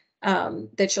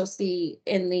that you'll see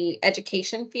in the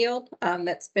education field,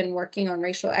 that's been working on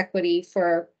racial equity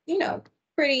for,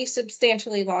 pretty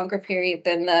substantially longer period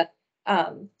than the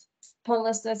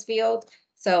homelessness field.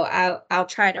 So I'll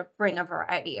try to bring a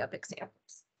variety of examples.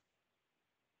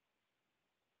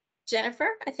 Jennifer,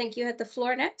 I think you had the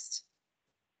floor next.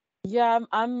 Yeah,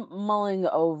 I'm mulling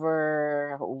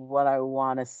over what I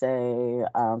want to say.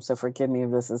 So forgive me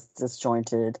if this is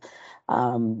disjointed.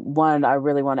 One, I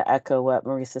really want to echo what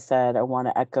Marisa said. I want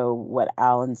to echo what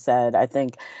Alan said. I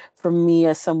think for me,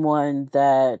 as someone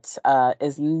that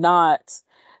is not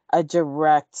a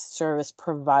direct service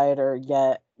provider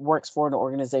yet works for an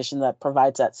organization that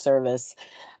provides that service,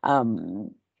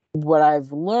 um, what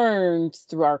I've learned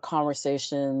through our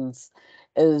conversations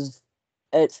is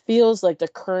it feels like the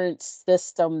current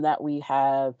system that we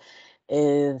have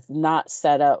is not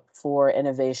set up for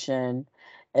innovation.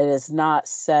 It is not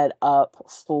set up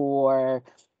for,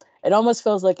 it almost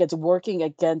feels like it's working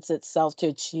against itself to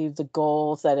achieve the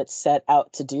goals that it's set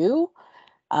out to do.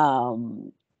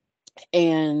 Um,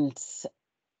 and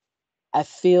I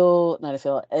feel, not I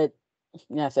feel it,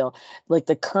 yeah, I feel like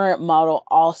the current model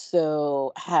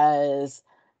also has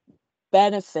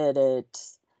benefited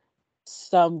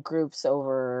some groups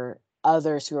over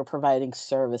others who are providing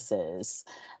services.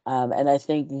 And I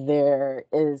think there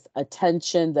is a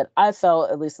tension that I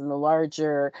felt, at least in the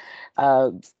larger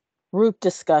uh, group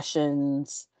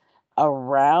discussions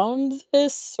around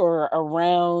this or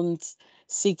around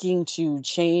seeking to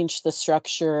change the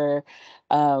structure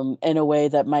in a way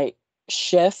that might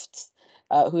shift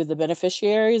who the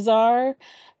beneficiaries are.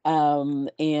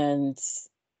 And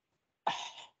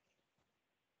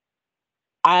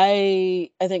I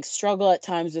think struggle at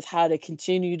times with how to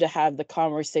continue to have the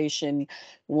conversation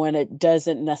when it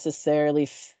doesn't necessarily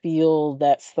feel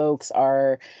that folks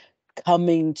are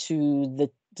coming to the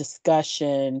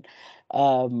discussion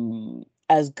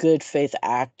as good faith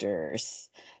actors.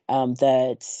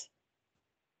 That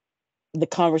the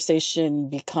conversation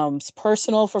becomes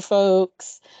personal for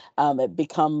folks. It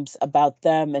becomes about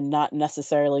them and not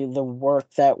necessarily the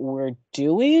work that we're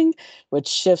doing, which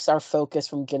shifts our focus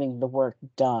from getting the work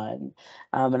done.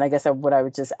 And I guess what I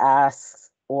would just ask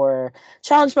or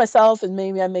challenge myself, and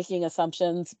maybe I'm making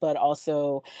assumptions, but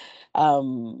also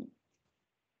um,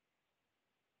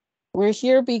 we're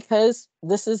here because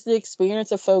this is the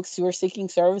experience of folks who are seeking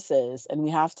services, and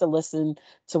we have to listen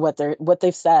to what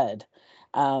they've said.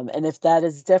 And if that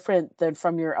is different than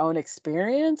from your own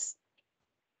experience,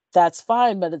 that's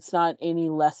fine, but it's not any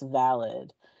less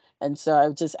valid. And so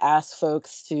I've just asked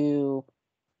folks to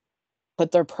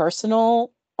put their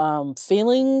personal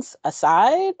feelings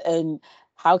aside, and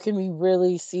how can we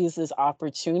really seize this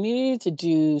opportunity to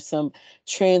do some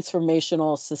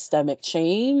transformational systemic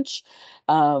change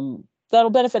that'll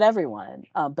benefit everyone,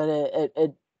 but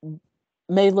it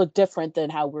may look different than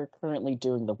how we're currently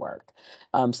doing the work.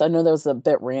 So I know that was a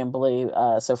bit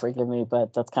rambly, so forgive me,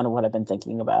 but that's kind of what I've been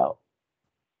thinking about.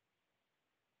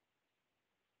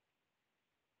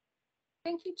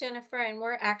 Thank you, Jennifer. And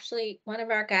we're actually, one of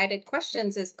our guided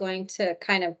questions is going to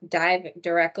kind of dive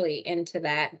directly into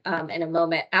that in a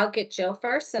moment. I'll get Jill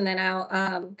first, and then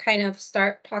I'll kind of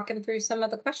start talking through some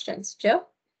of the questions. Jill?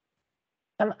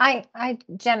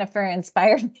 Jennifer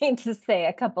inspired me to say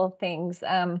a couple of things.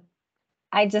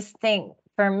 I just think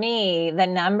for me, the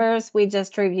numbers we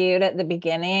just reviewed at the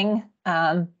beginning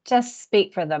just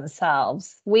speak for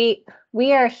themselves. We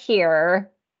are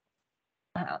here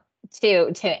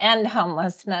to end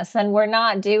homelessness, and we're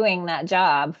not doing that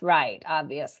job right,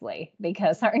 obviously,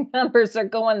 because our numbers are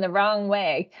going the wrong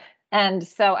way. And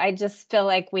so I just feel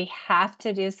like we have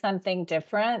to do something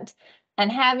different.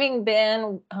 And having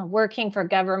been working for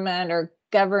government or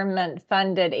government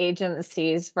funded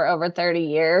agencies for over 30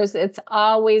 years, it's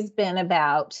always been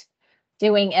about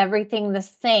doing everything the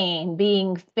same,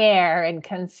 being fair and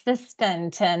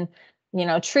consistent, and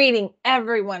treating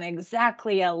everyone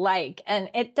exactly alike. And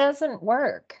it doesn't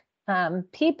work.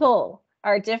 People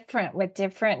are different with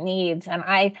different needs. And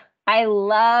I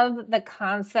love the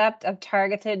concept of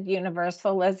targeted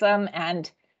universalism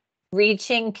and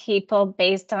reaching people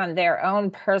based on their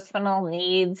own personal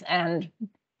needs and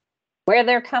where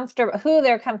they're comfortable, who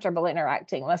they're comfortable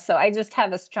interacting with. So I just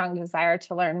have a strong desire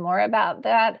to learn more about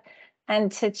that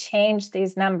and to change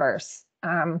these numbers.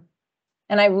 And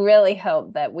I really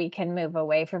hope that we can move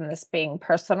away from this being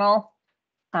personal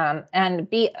and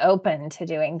be open to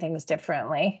doing things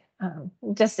differently.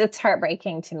 It's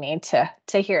heartbreaking to me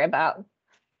to hear about.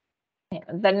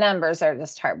 The numbers are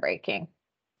just heartbreaking.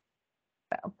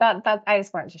 So that I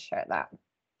just wanted to share that.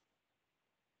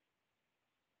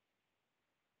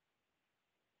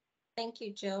 Thank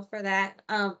you, Jill, for that.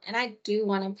 And I do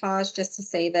want to pause just to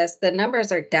say this. The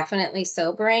numbers are definitely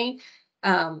sobering.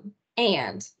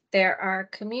 And there are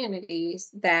communities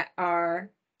that are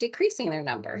decreasing their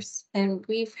numbers. And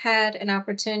we've had an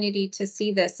opportunity to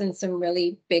see this in some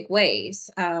really big ways.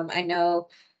 I know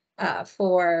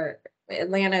for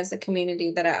Atlanta is a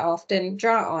community that I often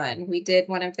draw on. We did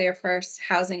one of their first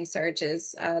housing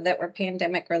surges that were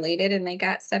pandemic related, and they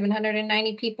got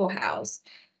 790 people housed.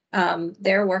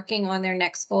 They're working on their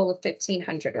next goal of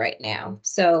 1,500 right now.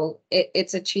 So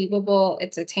it's achievable,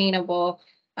 it's attainable.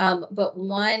 But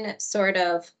one sort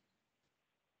of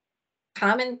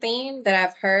common theme that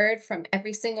I've heard from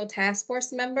every single task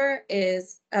force member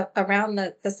is around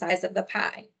the size of the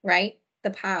pie, right?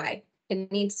 The pie. It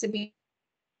needs to be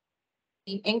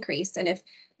increased. And if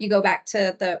you go back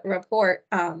to the report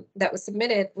that was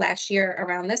submitted last year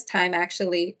around this time,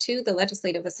 actually, to the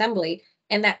Legislative Assembly,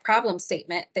 and that problem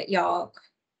statement that y'all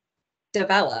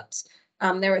developed,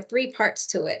 there were 3 parts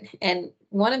to it. And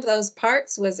one of those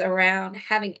parts was around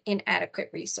having inadequate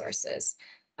resources.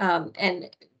 And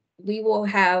we will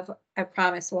have, I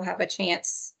promise we'll have a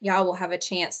chance, y'all will have a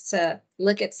chance to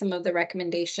look at some of the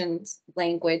recommendations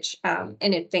language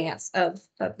in advance of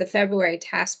the February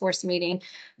task force meeting,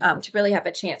 to really have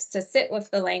a chance to sit with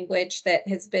the language that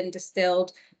has been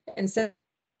distilled and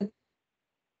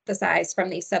synthesized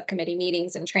from these subcommittee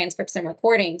meetings and transcripts and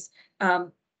recordings.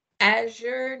 As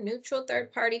your neutral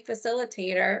third-party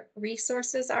facilitator,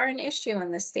 resources are an issue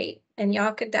in the state, and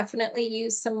y'all could definitely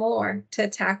use some more to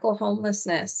tackle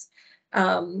homelessness.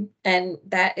 And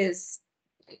that is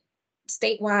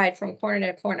statewide from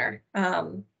corner to corner.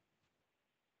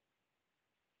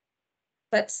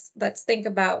 Let's think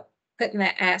about putting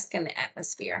that ask in the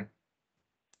atmosphere.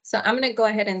 So I'm going to go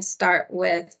ahead and start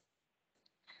with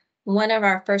one of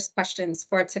our first questions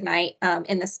for tonight,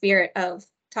 in the spirit of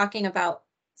talking about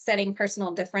setting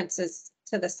personal differences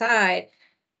to the side.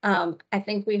 I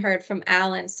think we heard from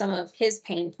Alan some of his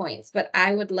pain points, but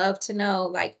I would love to know,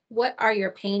 like, what are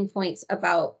your pain points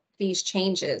about these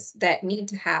changes that need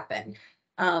to happen?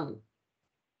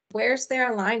 Where's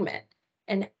their alignment?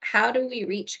 And how do we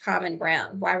reach common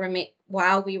ground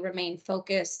while we remain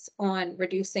focused on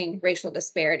reducing racial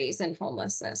disparities and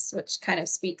homelessness, which kind of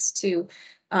speaks to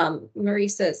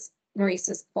Maurice's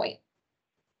point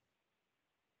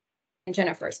and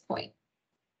Jennifer's point.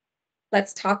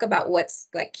 Let's talk about what's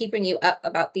like keeping you up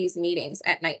about these meetings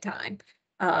at nighttime,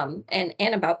 and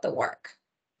about the work.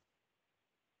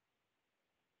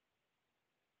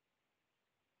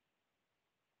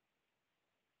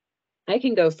 I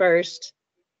can go first.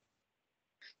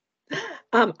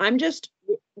 I'm just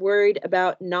worried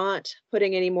about not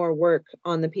putting any more work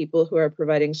on the people who are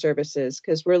providing services,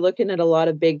 because we're looking at a lot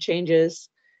of big changes,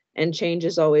 and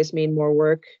changes always mean more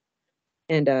work.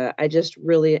 And I just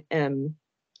really am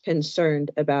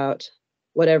concerned about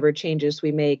whatever changes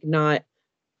we make, not,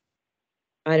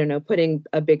 I don't know, putting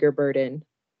a bigger burden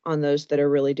on those that are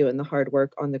really doing the hard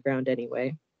work on the ground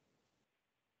anyway.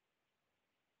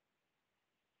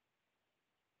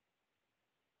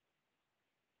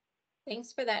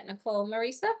 Thanks for that, Nicole.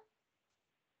 Marisa?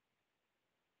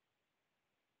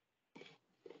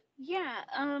 Yeah,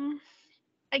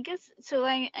 I guess so.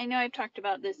 I know I've talked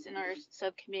about this in our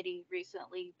subcommittee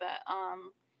recently, but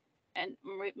and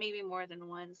maybe more than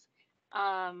once,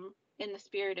 in the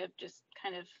spirit of just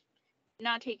kind of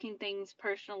not taking things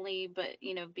personally, but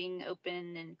being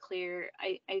open and clear.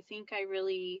 I think I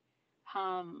really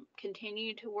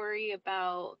continue to worry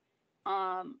about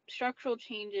structural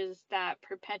changes that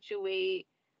perpetuate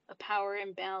a power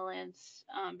imbalance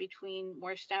between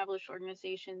more established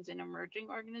organizations and emerging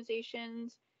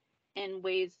organizations, in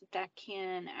ways that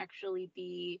can actually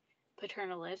be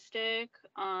paternalistic,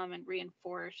 and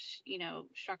reinforce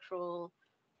structural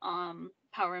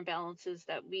power imbalances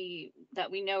that we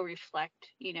know reflect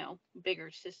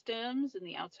bigger systems in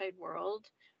the outside world.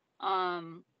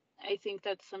 I think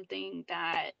that's something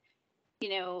that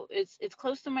it's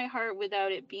close to my heart,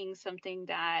 without it being something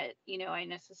that I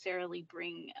necessarily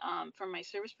bring from my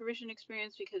service provision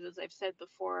experience, because, as I've said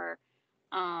before,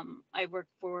 I work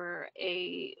for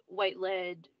a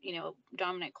white-led,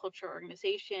 dominant culture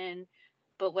organization.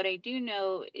 But what I do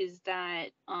know is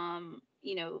that,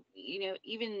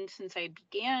 even since I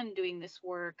began doing this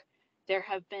work, there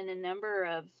have been a number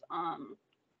of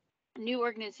new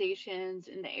organizations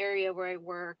in the area where I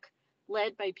work,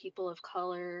 led by people of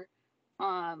color,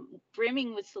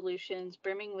 brimming with solutions,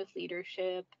 brimming with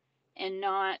leadership, and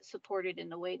not supported in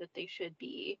the way that they should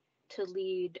be to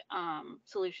lead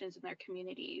solutions in their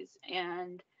communities.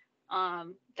 And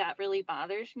that really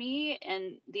bothers me.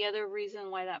 And the other reason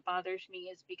why that bothers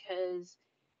me is because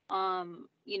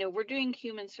we're doing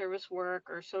human service work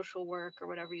or social work or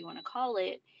whatever you want to call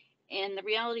it. And the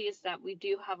reality is that we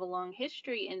do have a long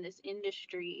history in this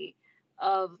industry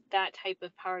of that type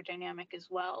of power dynamic as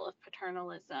well, of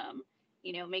paternalism,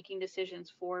 making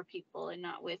decisions for people and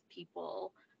not with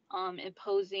people,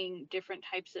 imposing different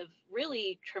types of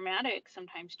really traumatic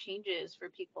sometimes changes for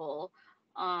people,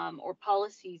 or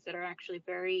policies that are actually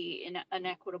very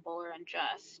inequitable or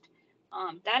unjust.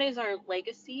 That is our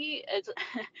legacy. It's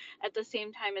at the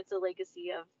same time, it's a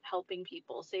legacy of helping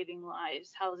people, saving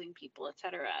lives, housing people,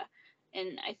 etc.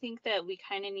 And I think that we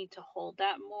kind of need to hold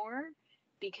that more,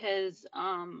 because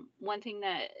one thing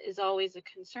that is always a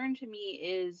concern to me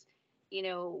is, you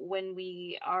know, when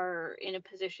we are in a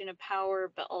position of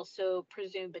power but also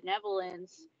presume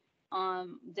benevolence,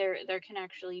 there can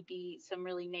actually be some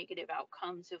really negative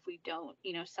outcomes if we don't,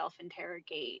 you know,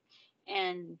 self-interrogate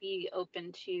and be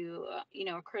open to, you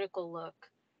know, a critical look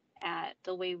at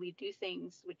the way we do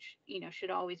things, which, you know,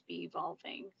 should always be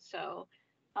evolving. So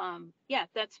yeah,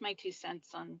 that's my 2 cents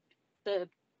on the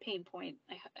pain point.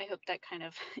 I hope that kind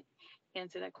of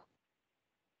answered that question.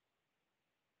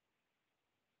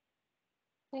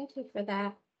 Thank you for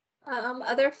that.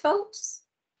 Other folks,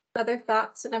 other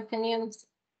thoughts and opinions?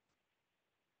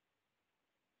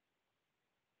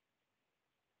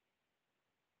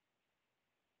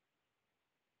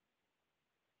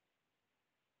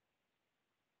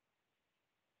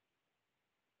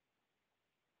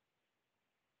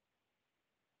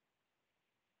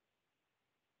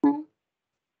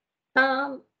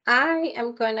 I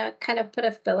am going to kind of put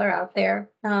a filler out there.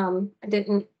 I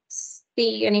didn't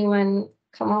see anyone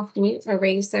come off mute or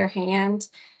raise their hand.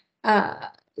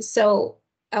 So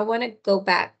I want to go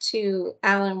back to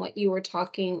Alan, what you were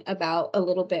talking about a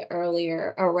little bit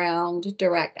earlier around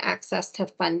direct access to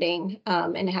funding,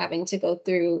 and having to go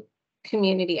through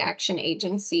community action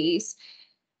agencies.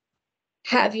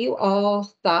 Have you all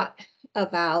thought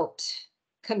about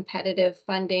competitive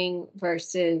funding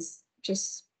versus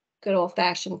just good old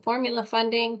fashioned formula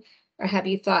funding? Or have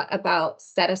you thought about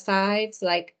set asides?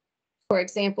 Like, for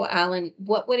example, Alan,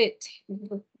 what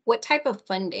type of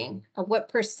funding, or what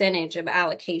percentage of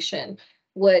allocation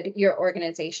would your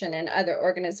organization and other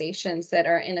organizations that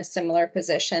are in a similar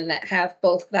position that have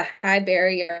both the high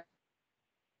barrier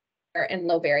and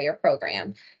low barrier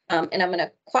program? And I'm going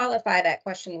to qualify that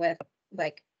question with,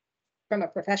 like, from a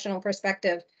professional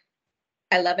perspective,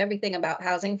 I love everything about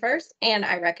Housing First, and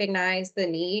I recognize the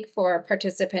need for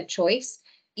participant choice,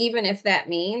 even if that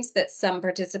means that some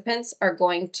participants are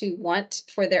going to want,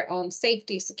 for their own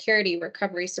safety, security,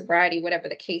 recovery, sobriety, whatever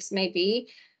the case may be,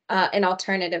 an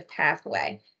alternative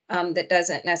pathway that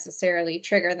doesn't necessarily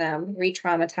trigger them,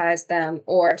 re-traumatize them,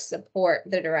 or support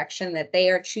the direction that they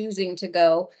are choosing to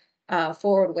go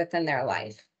forward within their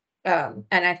life. And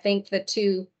I think the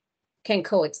two can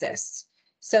coexist.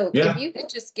 So Yeah. if you could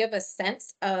just give a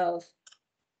sense of,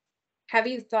 have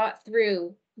you thought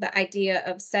through the idea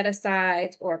of set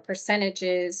asides or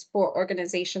percentages for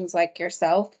organizations like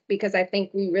yourself? Because I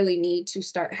think we really need to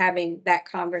start having that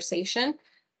conversation.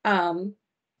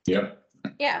 Yeah.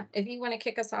 Yeah, if you want to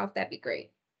kick us off, that'd be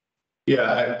great.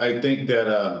 Yeah, I think that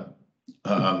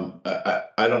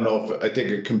I don't know if I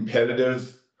think a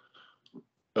competitive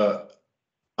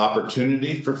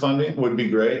opportunity for funding would be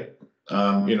great.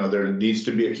 You know, there needs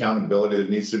to be accountability. There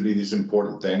needs to be these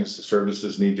important things. The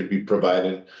services need to be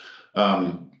provided.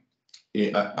 I'm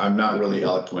not really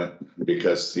eloquent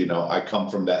because, you know, I come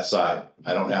from that side.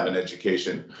 I don't have an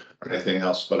education or anything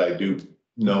else, but I do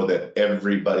know that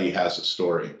everybody has a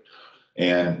story.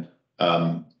 And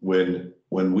when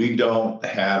we don't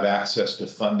have access to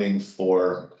funding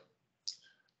for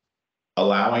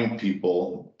allowing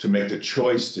people to make the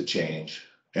choice to change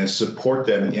and support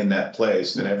them in that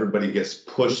place, then everybody gets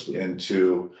pushed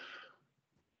into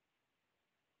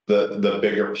the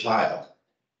bigger pile.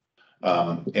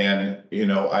 And, you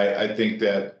know, I think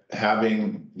that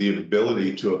having the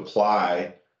ability to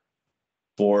apply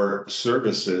for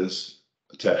services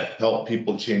to help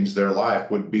people change their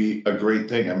life would be a great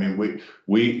thing. I mean,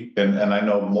 and I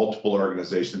know multiple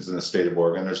organizations in the state of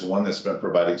Oregon. There's one that's been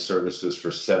providing services for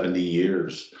 70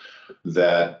 years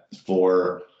that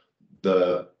for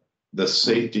the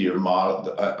safety or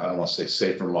model, I don't want to say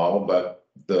safer model, but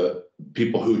the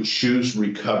people who choose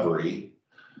recovery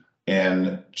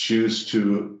and choose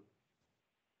to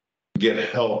get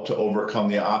help to overcome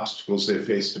the obstacles they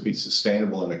face to be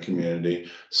sustainable in a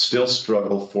community still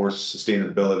struggle for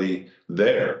sustainability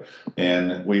there.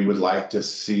 And we would like to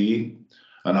see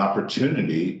an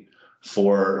opportunity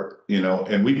for, you know,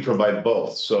 and we provide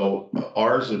both. So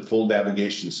ours are full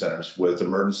navigation centers with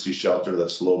emergency shelter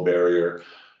that's low barrier.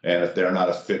 And if they're not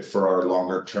a fit for our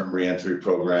longer term reentry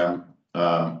program,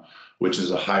 which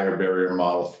is a higher barrier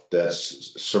model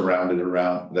that's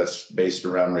based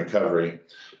around recovery,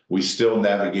 we still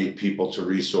navigate people to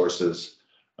resources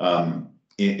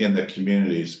in the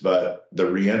communities, but the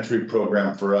reentry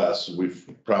program for us, we've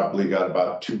probably got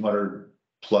about 200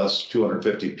 plus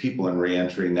 250 people in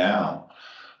reentry now.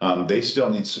 They still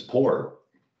need support.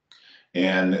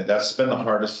 And that's been the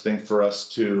hardest thing for us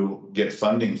to get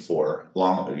funding for,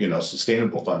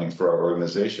 sustainable funding for our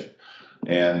organization.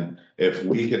 And if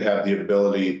we could have the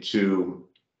ability to,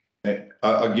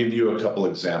 I'll give you a couple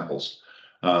examples.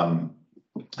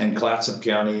 In Clatsop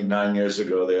County, 9 years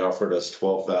ago, they offered us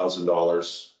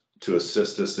 $12,000 to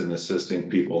assist us in assisting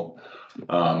people.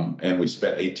 And we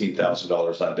spent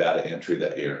 $18,000 on data entry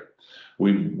that year.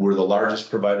 We were the largest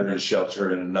provider in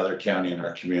shelter in another county in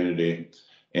our community.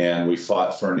 And we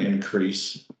fought for an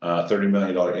increase, $30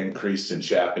 million increase in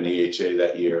SHAP and EHA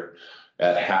that year.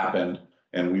 That happened,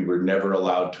 and we were never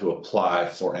allowed to apply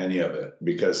for any of it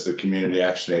because the Community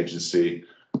Action Agency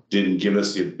didn't give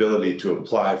us the ability to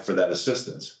apply for that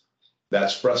assistance.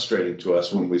 That's frustrating to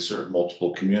us when we serve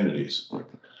multiple communities.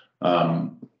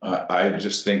 I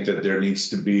just think that there needs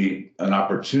to be an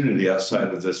opportunity outside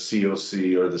of the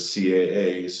COC or the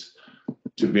CAAs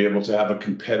to be able to have a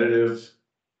competitive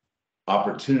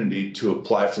opportunity to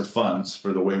apply for funds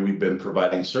for the way we've been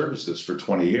providing services for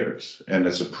 20 years. And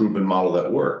it's a proven model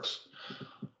that works.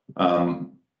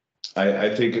 I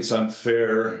think it's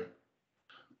unfair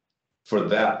for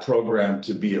that program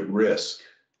to be at risk.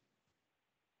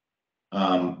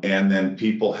 And then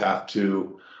people have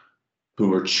to,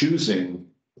 who are choosing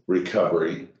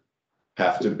recovery,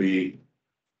 have to be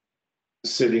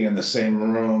sitting in the same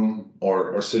room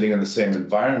or sitting in the same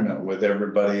environment with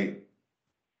everybody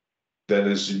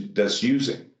that's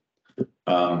using.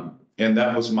 And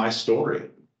that was my story.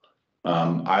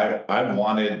 I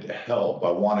wanted help.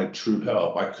 I wanted true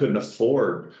help. I couldn't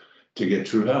afford to get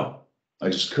true help. I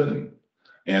just couldn't.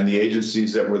 And the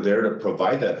agencies that were there to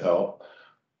provide that help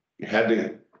had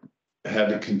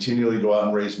to continually go out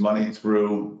and raise money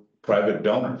through private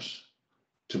donors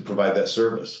to provide that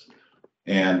service.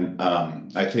 And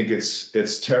I think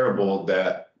it's terrible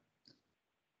that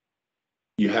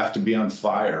you have to be on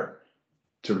fire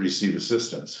to receive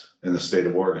assistance in the state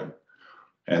of Oregon,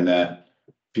 and that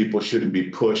people shouldn't be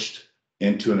pushed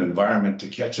into an environment to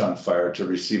catch on fire to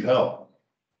receive help.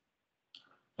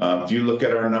 If you look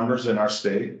at our numbers in our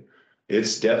state,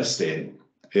 it's devastating.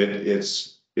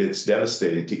 It's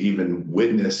devastating to even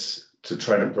witness, to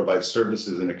try to provide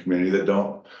services in a community that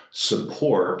don't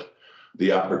support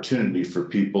the opportunity for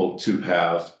people to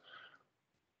have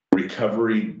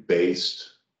recovery-based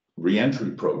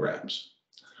reentry programs.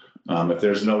 If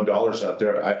there's no dollars out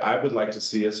there, I would like to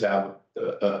see us have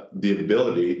the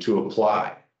ability to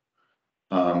apply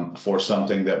for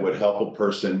something that would help a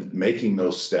person making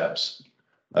those steps,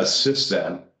 assist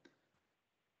them,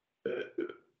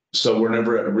 so we're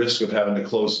never at risk of having to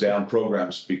close down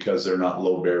programs because they're not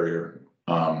low barrier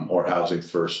or housing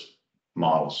first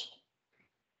models.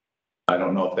 I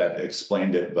don't know if that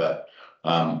explained it, but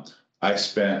I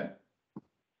spent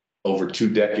over 2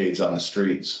 decades on the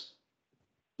streets.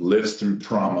 Lived through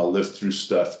trauma, lived through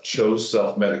stuff, chose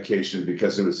self-medication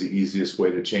because it was the easiest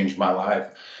way to change my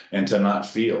life and to not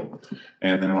feel.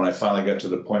 And then when I finally got to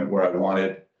the point where I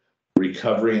wanted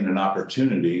recovery and an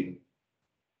opportunity,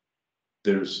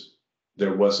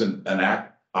 there wasn't an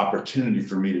opportunity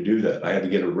for me to do that. I had to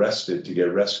get arrested to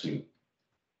get rescued.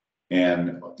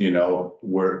 And,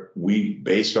 we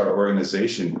based our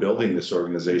organization, building this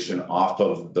organization off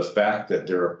of the fact that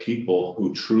there are people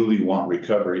who truly want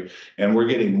recovery. And we're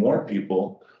getting more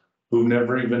people who've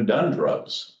never even done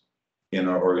drugs in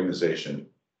our organization.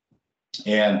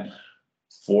 And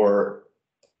for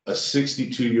a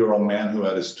 62-year-old man who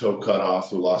had his toe cut off,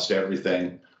 who lost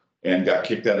everything and got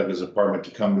kicked out of his apartment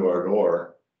to come to our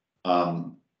door,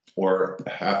 or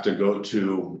have to go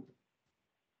to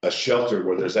a shelter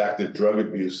where there's active drug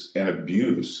abuse and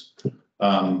abuse,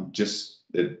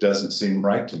 it doesn't seem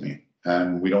right to me.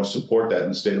 And we don't support that in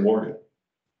the state of Oregon.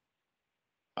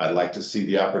 I'd like to see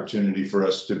the opportunity for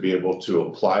us to be able to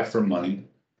apply for money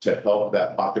to help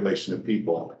that population of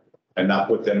people and not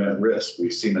put them at risk.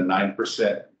 We've seen a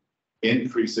 9%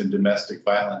 increase in domestic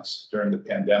violence during the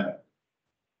pandemic.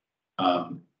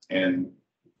 And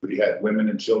we had women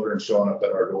and children showing up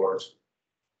at our doors,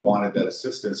 wanted that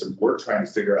assistance, and we're trying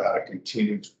to figure out how to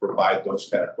continue to provide those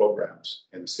kind of programs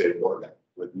in the state of Oregon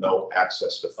with no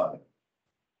access to funding.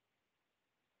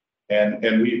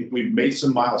 And we've made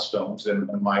some milestones, and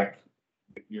Mike,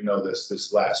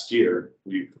 this last year,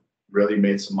 we've really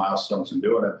made some milestones in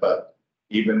doing it, but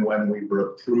even when we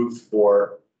were approved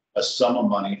for a sum of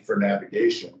money for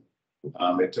navigation,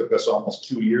 it took us almost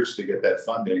 2 years to get that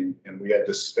funding, and we had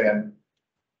to spend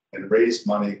and raise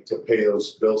money to pay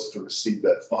those bills to receive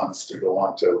that funds to go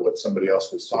on to what somebody else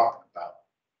was talking about.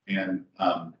 And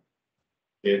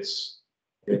it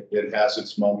has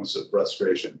its moments of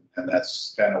frustration, and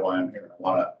that's kind of why I'm here. I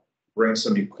want to bring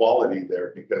some equality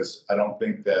there, because I don't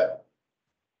think that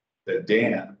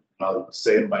Dan, I'll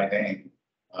say it by name,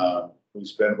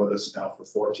 who's been with us now for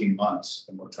 14 months,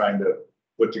 and we're trying to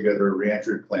put together a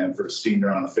reentry plan for a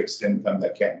senior on a fixed income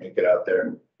that can't make it out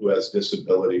there, who has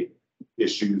disability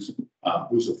issues,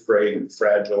 who's afraid and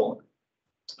fragile.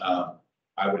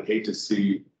 I would hate to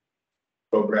see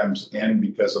programs end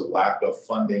because of lack of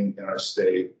funding in our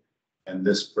state, and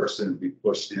this person be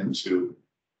pushed into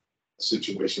a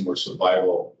situation where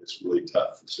survival is really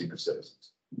tough for senior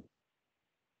citizens. Thank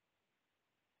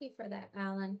you for that,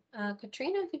 Alan.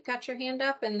 Katrina, you've got your hand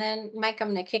up, and then Mike,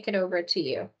 I'm going to kick it over to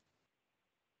you.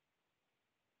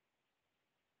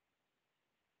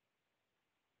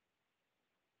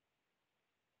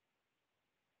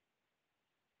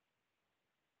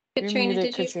 You're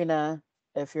muted, Katrina,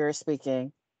 if you're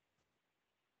speaking.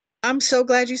 I'm so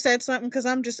glad you said something, because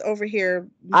I'm just over here.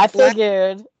 I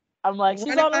figured. I'm like,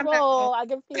 she's on a roll. I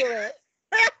can feel it.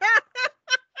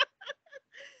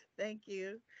 Thank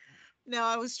you. No,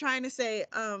 I was trying to say,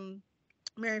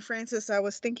 Mary Frances, I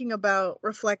was thinking about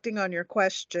reflecting on your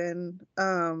question.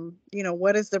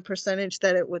 What is the percentage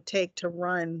that it would take to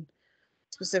run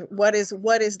specific? What is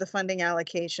the funding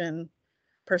allocation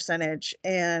percentage?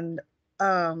 And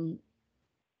I'm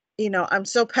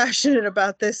so passionate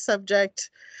about this subject,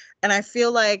 and I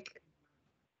feel like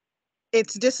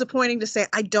it's disappointing to say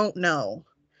I don't know.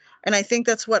 And I think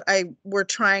that's what we're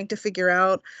trying to figure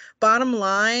out. Bottom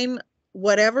line,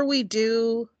 whatever we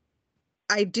do,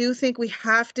 I do think we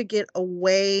have to get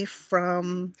away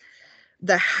from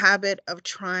the habit of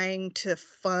trying to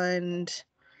fund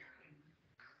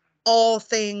all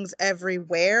things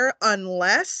everywhere,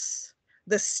 unless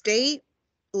the state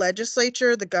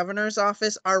legislature, the governor's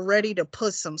office are ready to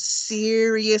put some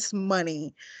serious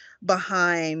money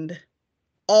behind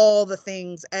all the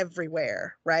things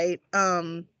everywhere, right?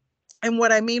 And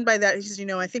what I mean by that is,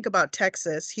 I think about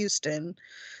Texas, Houston,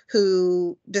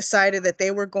 who decided that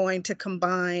they were going to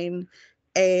combine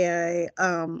a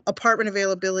apartment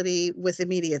availability with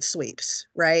immediate sweeps,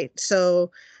 right?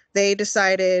 So they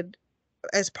decided,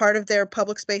 as part of their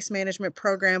public space management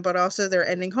program, but also their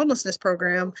ending homelessness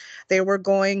program, they were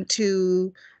going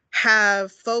to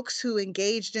have folks who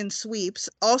engaged in sweeps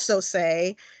also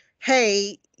say,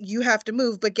 hey, you have to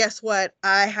move, but guess what?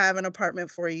 I have an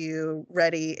apartment for you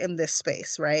ready in this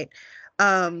space, right?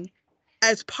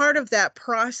 As part of that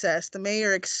process, the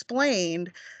mayor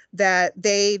explained that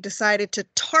they decided to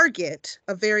target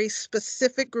a very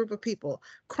specific group of people,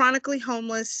 chronically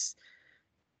homeless,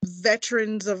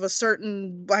 veterans of a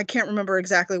certain, I can't remember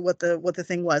exactly what the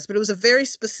thing was, but it was a very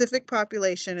specific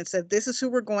population. It said, this is who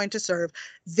we're going to serve.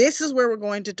 This is where we're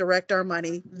going to direct our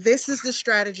money. This is the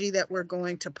strategy that we're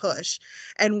going to push.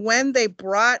 And when they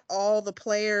brought all the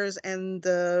players and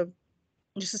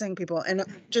just a second, people, and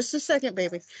just a second,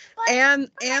 baby, and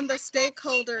the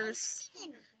stakeholders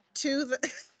to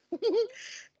the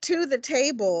to the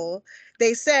table,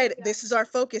 they said, this is our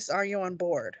focus, are you on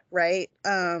board, right?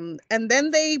 And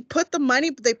then they put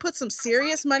some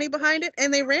serious money behind it,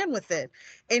 and they ran with it.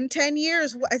 In 10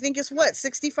 years, I think it's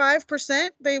 65%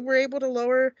 they were able to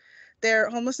lower their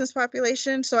homelessness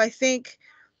population. So I think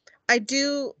I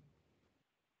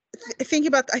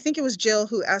think it was Jill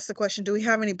who asked the question, do we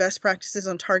have any best practices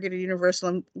on targeted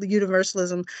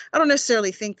universalism? I don't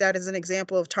necessarily think that is an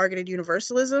example of targeted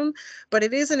universalism, but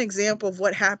it is an example of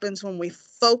what happens when we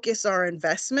focus our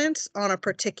investments on a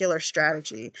particular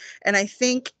strategy. And I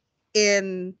think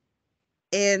in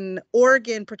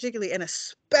Oregon, particularly, and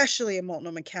especially in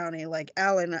Multnomah County, like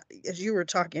Alan, as you were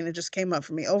talking, it just came up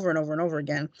for me over and over and over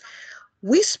again.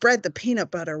 We spread the peanut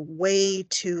butter way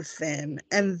too thin,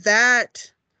 and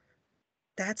that's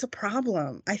a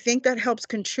problem. I think that helps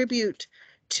contribute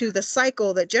to the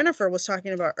cycle that Jennifer was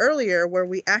talking about earlier, where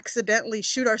we accidentally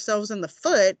shoot ourselves in the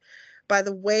foot by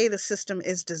the way the system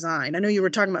is designed. I know you were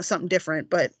talking about something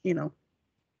different, but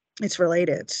it's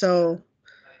related. So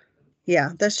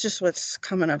yeah, that's just what's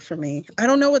coming up for me. I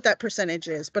don't know what that percentage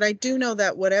is, but I do know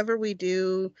that whatever we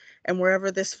do and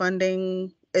wherever this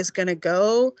funding is going to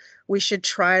go, we should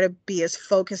try to be as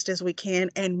focused as we can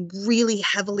and really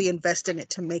heavily invest in it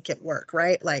to make it work,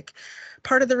 right? Like,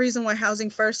 part of the reason why Housing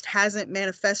First hasn't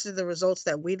manifested the results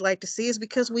that we'd like to see is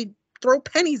because we throw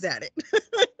pennies at it.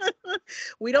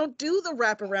 We don't do the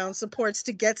wraparound supports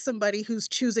to get somebody who's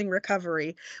choosing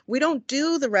recovery. We don't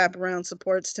do the wraparound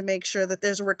supports to make sure that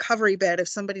there's a recovery bed if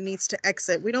somebody needs to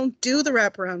exit. We don't do the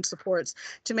wraparound supports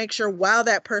to make sure while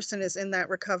that person is in that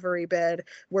recovery bed,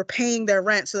 we're paying their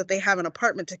rent so that they have an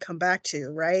apartment to come back to,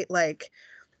 right? Like,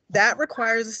 that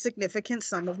requires a significant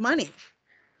sum of money.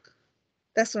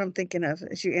 That's what I'm thinking of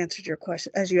as you answered your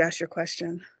question, as you asked your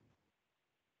question.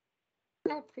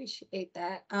 I appreciate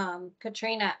that.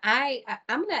 Katrina, I'm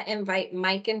going to invite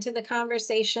Mike into the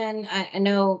conversation. I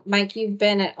know, Mike, you've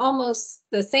been at almost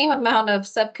the same amount of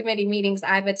subcommittee meetings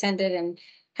I've attended and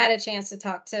had a chance to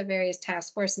talk to various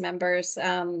task force members.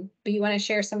 Do you want to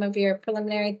share some of your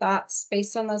preliminary thoughts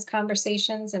based on those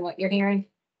conversations and what you're hearing?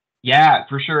 Yeah,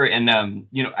 for sure. And, I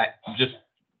just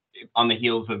on the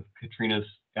heels of Katrina's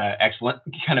excellent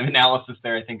kind of analysis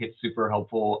there, I think it's super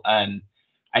helpful.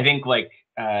 I think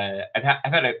I've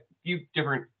had a few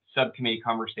different subcommittee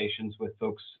conversations with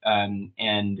folks and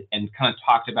kind of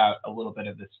talked about a little bit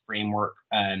of this framework.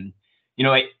 I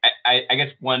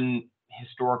guess one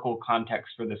historical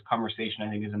context for this conversation I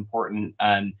think is important.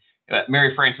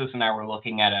 Mary Frances and I were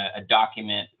looking at a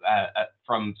document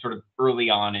from sort of early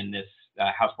on in this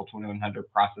House Bill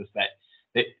 2100 process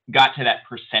that got to that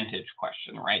percentage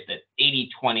question, right? That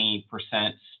 80-20%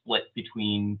 split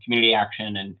between community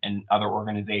action and other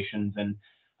organizations. And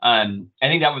I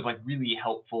think that was really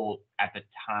helpful at the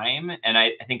time. And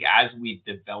I think as we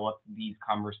developed these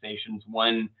conversations,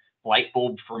 one light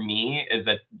bulb for me is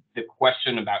that the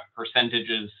question about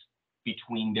percentages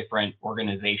between different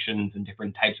organizations and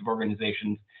different types of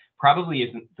organizations probably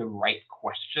isn't the right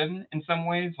question in some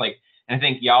ways. And I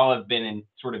think y'all have been in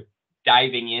sort of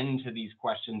diving into these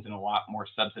questions in a lot more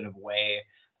substantive way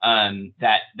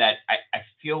that I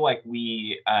feel like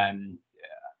we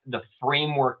the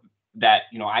framework that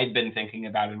I've been thinking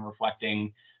about and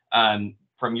reflecting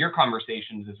from your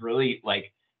conversations is really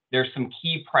there's some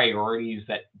key priorities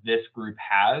that this group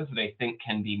has that I think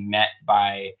can be met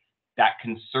by that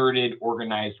concerted,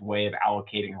 organized way of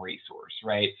allocating resource,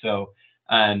 right? So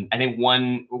I think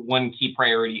one key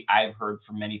priority I've heard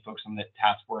from many folks on the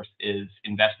task force is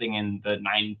investing in the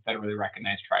 9 federally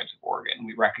recognized tribes of Oregon.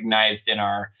 We recognized in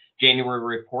our January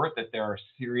report that there are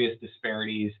serious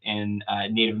disparities in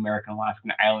Native American,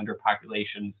 Alaskan Islander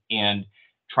populations, and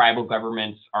tribal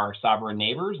governments are sovereign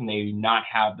neighbors, and they do not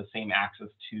have the same access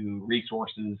to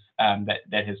resources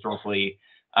that historically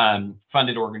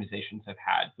funded organizations have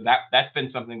had. So that's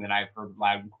been something that I've heard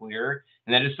loud and clear,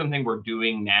 and that is something we're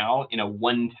doing now in a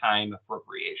one-time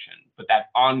appropriation. But that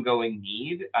ongoing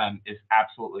need is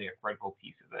absolutely a critical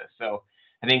piece of this. So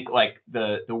I think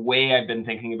the way I've been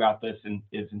thinking about this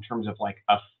is in terms of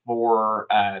a 4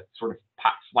 sort of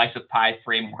slice of pie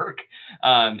framework,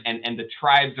 and the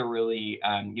tribes are really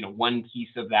one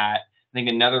piece of that. I think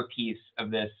another piece of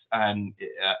this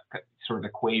sort of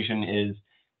equation is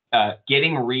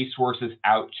getting resources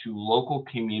out to local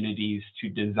communities to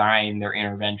design their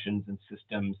interventions and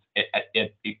systems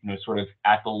sort of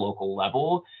at the local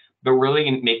level, but really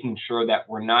making sure that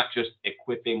we're not just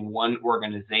equipping one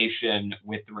organization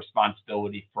with the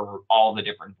responsibility for all the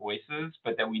different voices,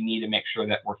 but that we need to make sure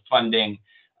that we're funding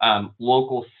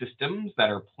local systems that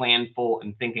are planful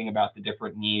and thinking about the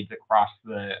different needs across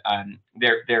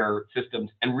their systems,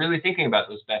 and really thinking about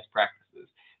those best practices,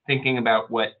 thinking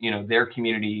about what their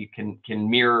community can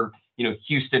mirror,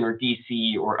 Houston or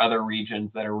DC or other regions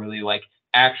that are really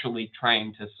actually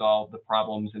trying to solve the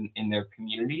problems in their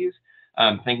communities.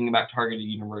 Thinking about targeted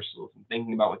universals and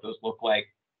thinking about what those look like.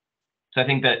 So I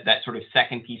think that sort of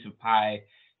second piece of pie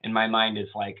in my mind is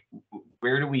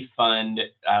where do we fund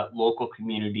local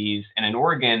communities? And in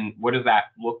Oregon, what does that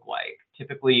look like?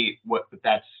 Typically, what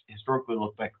that's historically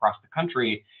looked like across the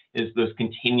country is those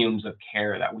continuums of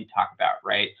care that we talk about,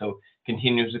 right? So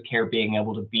continuums of care being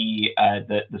able to be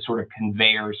the sort of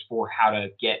conveyors for how to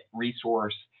get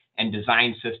resource and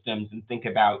design systems and think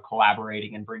about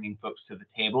collaborating and bringing folks to the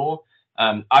table.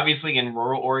 Obviously, in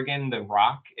rural Oregon, the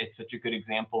Rock, it's such a good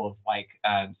example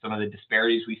of some of the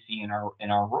disparities we see in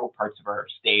our rural parts of our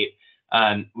state.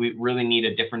 We really need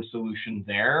a different solution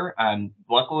there.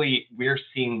 Luckily, we're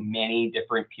seeing many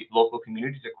different local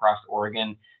communities across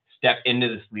Oregon step into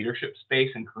this leadership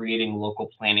space and creating local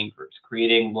planning groups,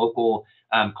 creating local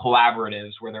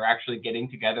collaboratives where they're actually getting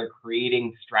together,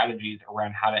 creating strategies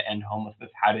around how to end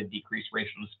homelessness, how to decrease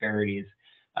racial disparities.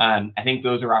 I think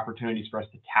those are opportunities for us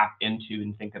to tap into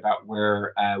and think about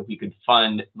where we could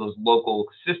fund those local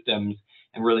systems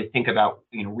and really think about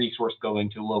resource going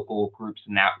to local groups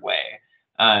in that way.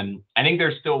 I think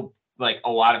there's still a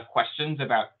lot of questions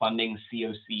about funding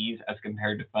COCs as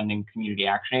compared to funding community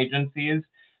action agencies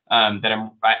that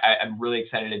I'm really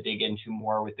excited to dig into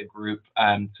more with the group,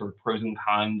 sort of pros and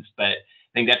cons. But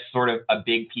I think that's sort of a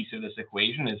big piece of this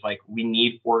equation is we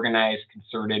need organized,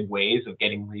 concerted ways of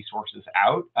getting resources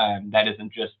out. That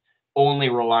isn't just only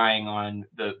relying on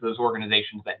those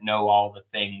organizations that know all the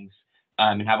things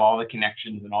and have all the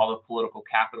connections and all the political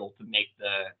capital to make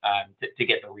to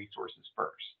get the resources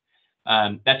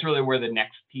first. That's really where the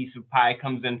next piece of pie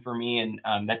comes in for me,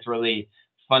 and that's really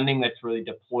funding that's really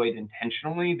deployed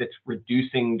intentionally, that's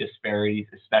reducing disparities,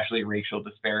 especially racial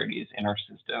disparities in our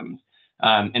systems.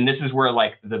 And this is where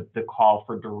like the call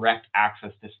for direct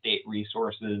access to state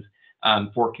resources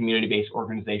for community-based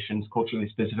organizations, culturally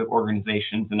specific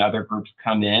organizations, and other groups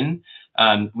come in.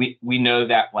 We know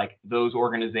that like those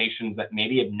organizations that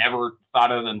maybe have never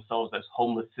thought of themselves as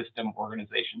homeless system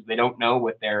organizations, they don't know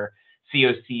what their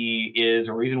COC is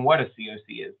or even what a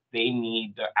COC is. They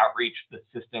need the outreach, the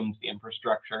systems, the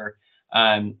infrastructure.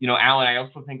 Alan, I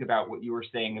also think about what you were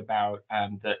saying about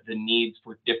the needs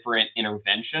for different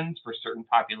interventions for certain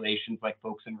populations, like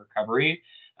folks in recovery.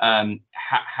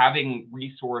 Having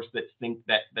resource that's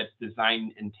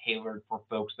designed and tailored for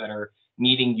folks that are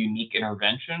needing unique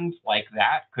interventions like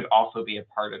that could also be a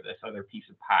part of this other piece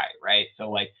of pie, right?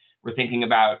 So like we're thinking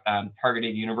about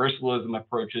targeted universalism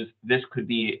approaches. This could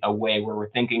be a way where we're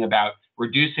thinking about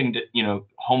reducing,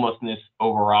 homelessness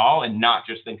overall, and not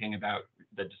just thinking about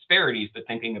the disparities, but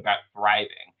thinking about thriving,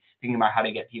 thinking about how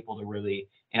to get people to really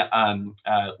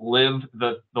live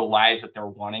the lives that they're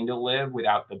wanting to live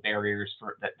without the barriers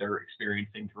that they're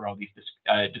experiencing through all these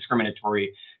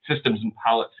discriminatory systems and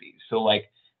policies. So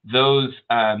like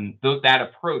that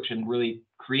approach, and really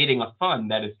creating a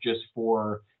fund that is just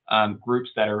for groups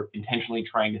that are intentionally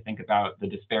trying to think about the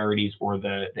disparities or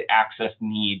the access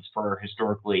needs for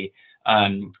historically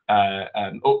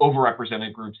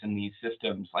overrepresented groups in these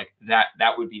systems, like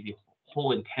that would be the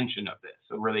whole intention of this.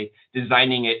 So really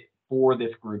designing it for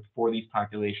this group, for these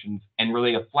populations, and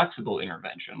really a flexible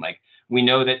intervention. Like we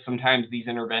know that sometimes these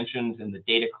interventions and the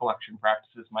data collection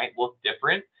practices might look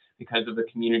different because of the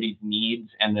community's needs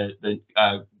and the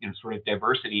sort of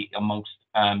diversity amongst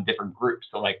different groups.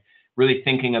 So like really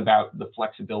thinking about the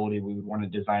flexibility we would want to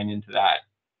design into that.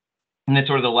 And then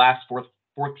sort of the last fourth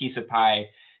piece of pie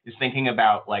is thinking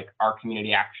about like our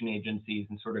community action agencies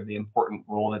and sort of the important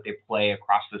role that they play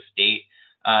across the state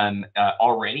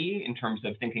already, in terms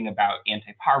of thinking about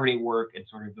anti-poverty work and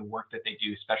sort of the work that they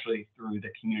do, especially through the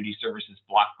Community Services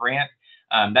Block Grant.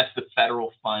 That's the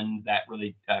federal fund that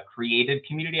really created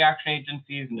community action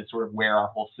agencies, and is sort of where our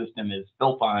whole system is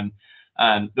built on.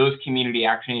 Those community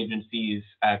action agencies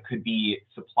could be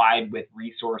supplied with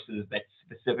resources that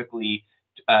specifically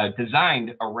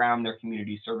designed around their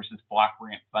community services block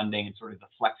grant funding, and sort of the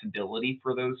flexibility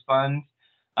for those funds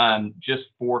just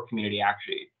for community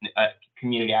action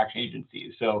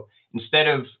agencies. So instead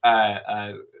of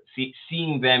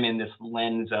seeing them in this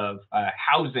lens of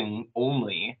housing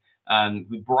only,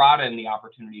 we broaden the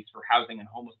opportunities for housing and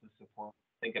homelessness support.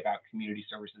 Think about community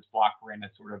services block grant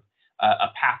as sort of a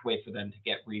pathway for them to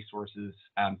get resources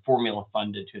formula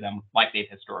funded to them, like they've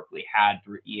historically had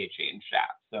through EHA and SHAP.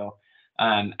 So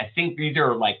I think these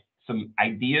are like some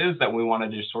ideas that we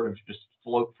wanted to sort of just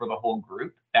float for the whole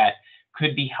group that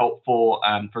could be helpful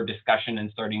for discussion, and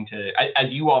starting to,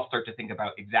 as you all start to think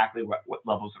about exactly what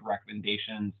levels of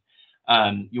recommendations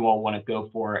you all want to go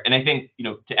for. And I think,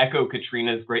 to echo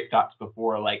Katrina's great thoughts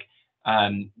before, like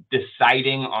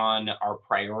deciding on our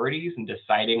priorities and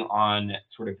deciding on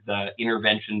sort of the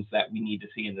interventions that we need to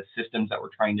see in the systems that we're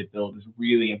trying to build is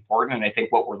really important. And I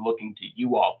think what we're looking to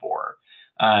you all for,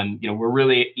 we're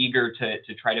really eager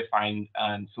to try to find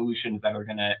solutions that are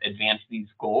going to advance these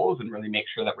goals and really make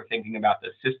sure that we're thinking about the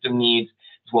system needs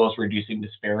as well as reducing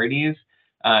disparities.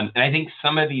 And I think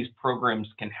some of these programs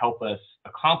can help us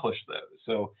accomplish those.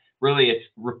 So really, it's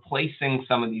replacing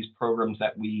some of these programs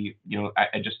that we,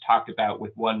 I just talked about,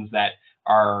 with ones that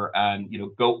are,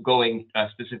 going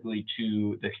specifically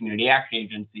to the community action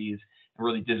agencies, and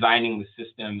really designing the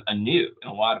system anew in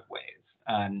a lot of ways.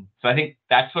 So I think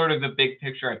that's sort of the big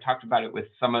picture. I talked about it with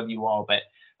some of you all, but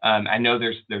I know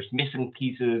there's missing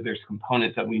pieces, there's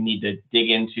components that we need to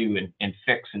dig into and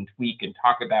fix and tweak and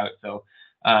talk about. So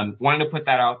wanted to put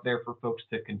that out there for folks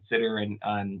to consider,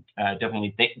 and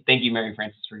definitely thank you, Mary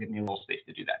Frances, for giving me a little space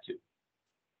to do that too.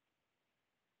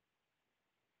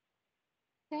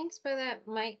 Thanks for that,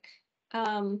 Mike.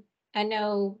 I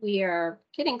know we are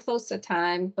getting close to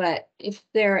time, but if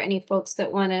there are any folks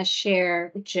that want to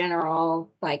share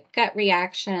general, like, gut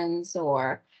reactions,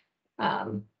 or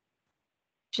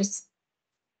just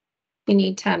you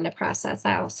need time to process,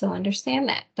 I also understand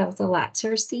that. That was a lot to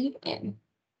receive in.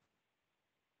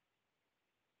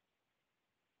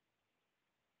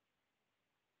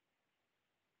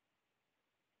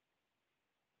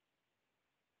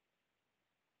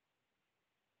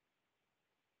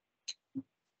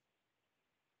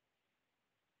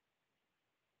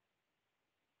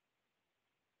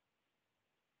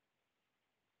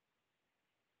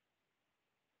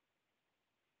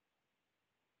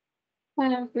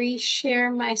 kind of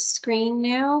reshare my screen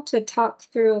now to talk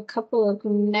through a couple of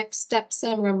next steps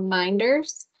and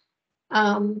reminders.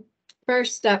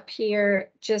 First up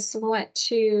here, just want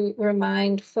to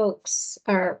remind folks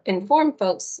or inform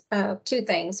folks of two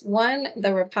things. One,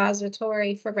 the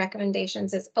repository for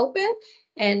recommendations is open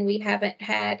and we haven't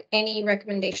had any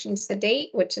recommendations to date,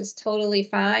 which is totally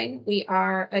fine. We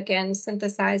are again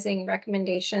synthesizing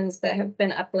recommendations that have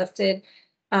been uplifted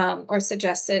or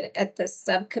suggested at the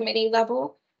subcommittee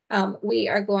level. We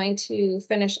are going to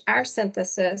finish our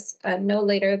synthesis no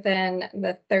later than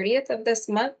the 30th of this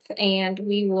month, and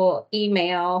we will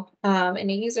email in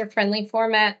a user-friendly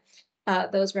format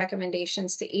those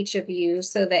recommendations to each of you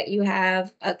so that you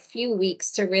have a few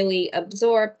weeks to really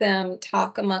absorb them,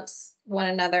 talk amongst one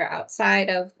another outside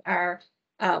of our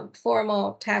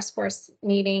formal task force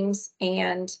meetings,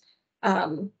 and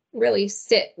really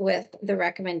sit with the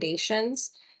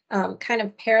recommendations. Kind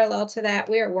of parallel to that,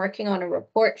 we are working on a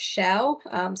report shell.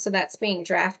 So that's being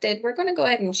drafted. We're going to go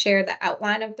ahead and share the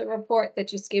outline of the report that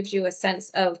just gives you a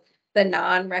sense of the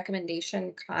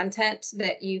non-recommendation content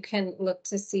that you can look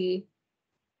to see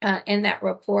in that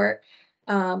report.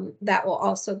 That will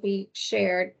also be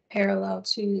shared parallel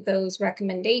to those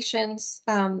recommendations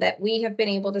that we have been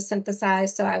able to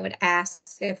synthesize. So I would ask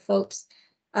if folks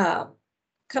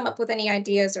come up with any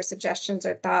ideas or suggestions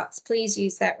or thoughts, please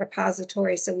use that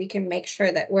repository so we can make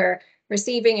sure that we're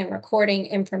receiving and recording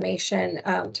information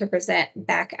to present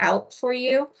back out for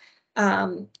you.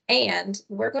 And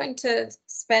we're going to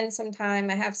spend some time,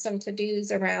 I have some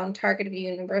to-dos around targeted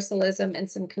universalism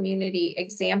and some community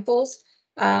examples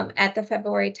at the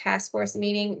February task force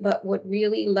meeting, but would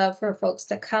really love for folks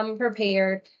to come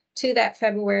prepared to that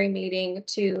February meeting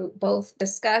to both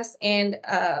discuss and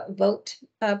vote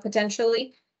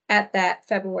potentially at that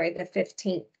February the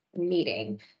 15th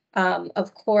meeting.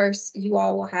 Of course, you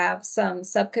all will have some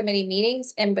subcommittee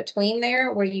meetings in between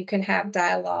there where you can have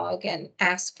dialogue and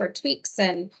ask for tweaks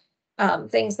and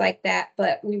things like that.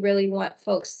 But we really want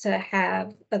folks to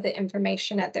have the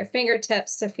information at their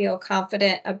fingertips to feel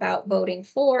confident about voting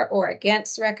for or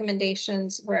against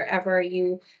recommendations wherever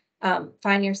you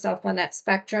find yourself on that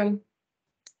spectrum.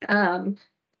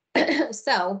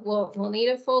 So we'll need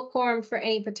a full quorum for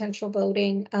any potential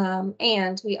voting.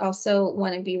 And we also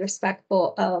want to be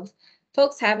respectful of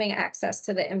folks having access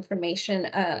to the information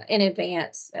in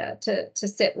advance to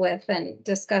sit with and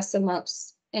discuss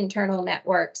amongst internal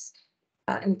networks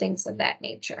and things of that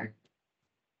nature.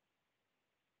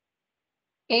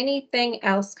 Anything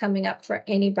else coming up for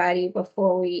anybody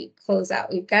before we close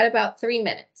out? We've got about 3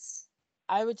 minutes.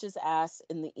 I would just ask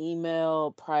in the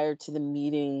email prior to the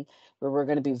meeting where we're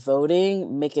going to be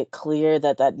voting, make it clear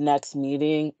that that next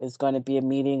meeting is going to be a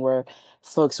meeting where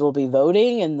folks will be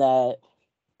voting, and that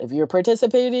if you're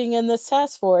participating in this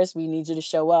task force, we need you to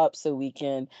show up so we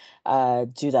can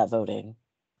do that voting.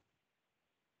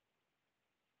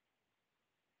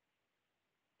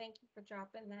 Thank you for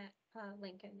dropping that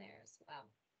link in there as well.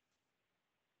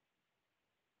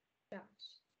 Josh.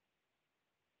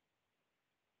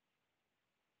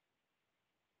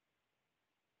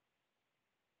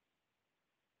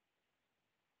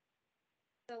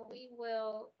 So we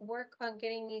will work on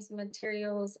getting these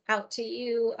materials out to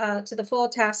you, to the full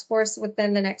task force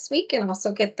within the next week, and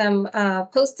also get them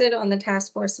posted on the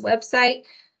task force website.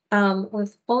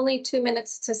 With only 2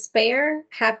 minutes to spare,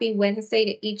 happy Wednesday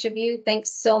to each of you. Thanks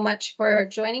so much for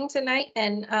joining tonight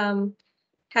and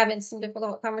having some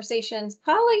difficult conversations.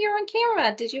 Paula, you're on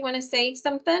camera. Did you want to say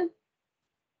something?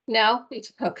 No?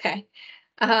 Okay.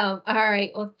 All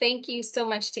right. Well, thank you so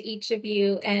much to each of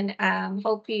you, and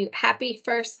hope you happy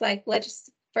first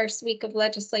first week of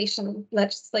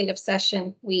legislative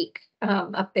session week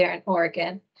up there in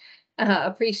Oregon.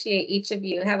 Appreciate each of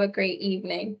you. Have a great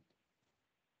evening.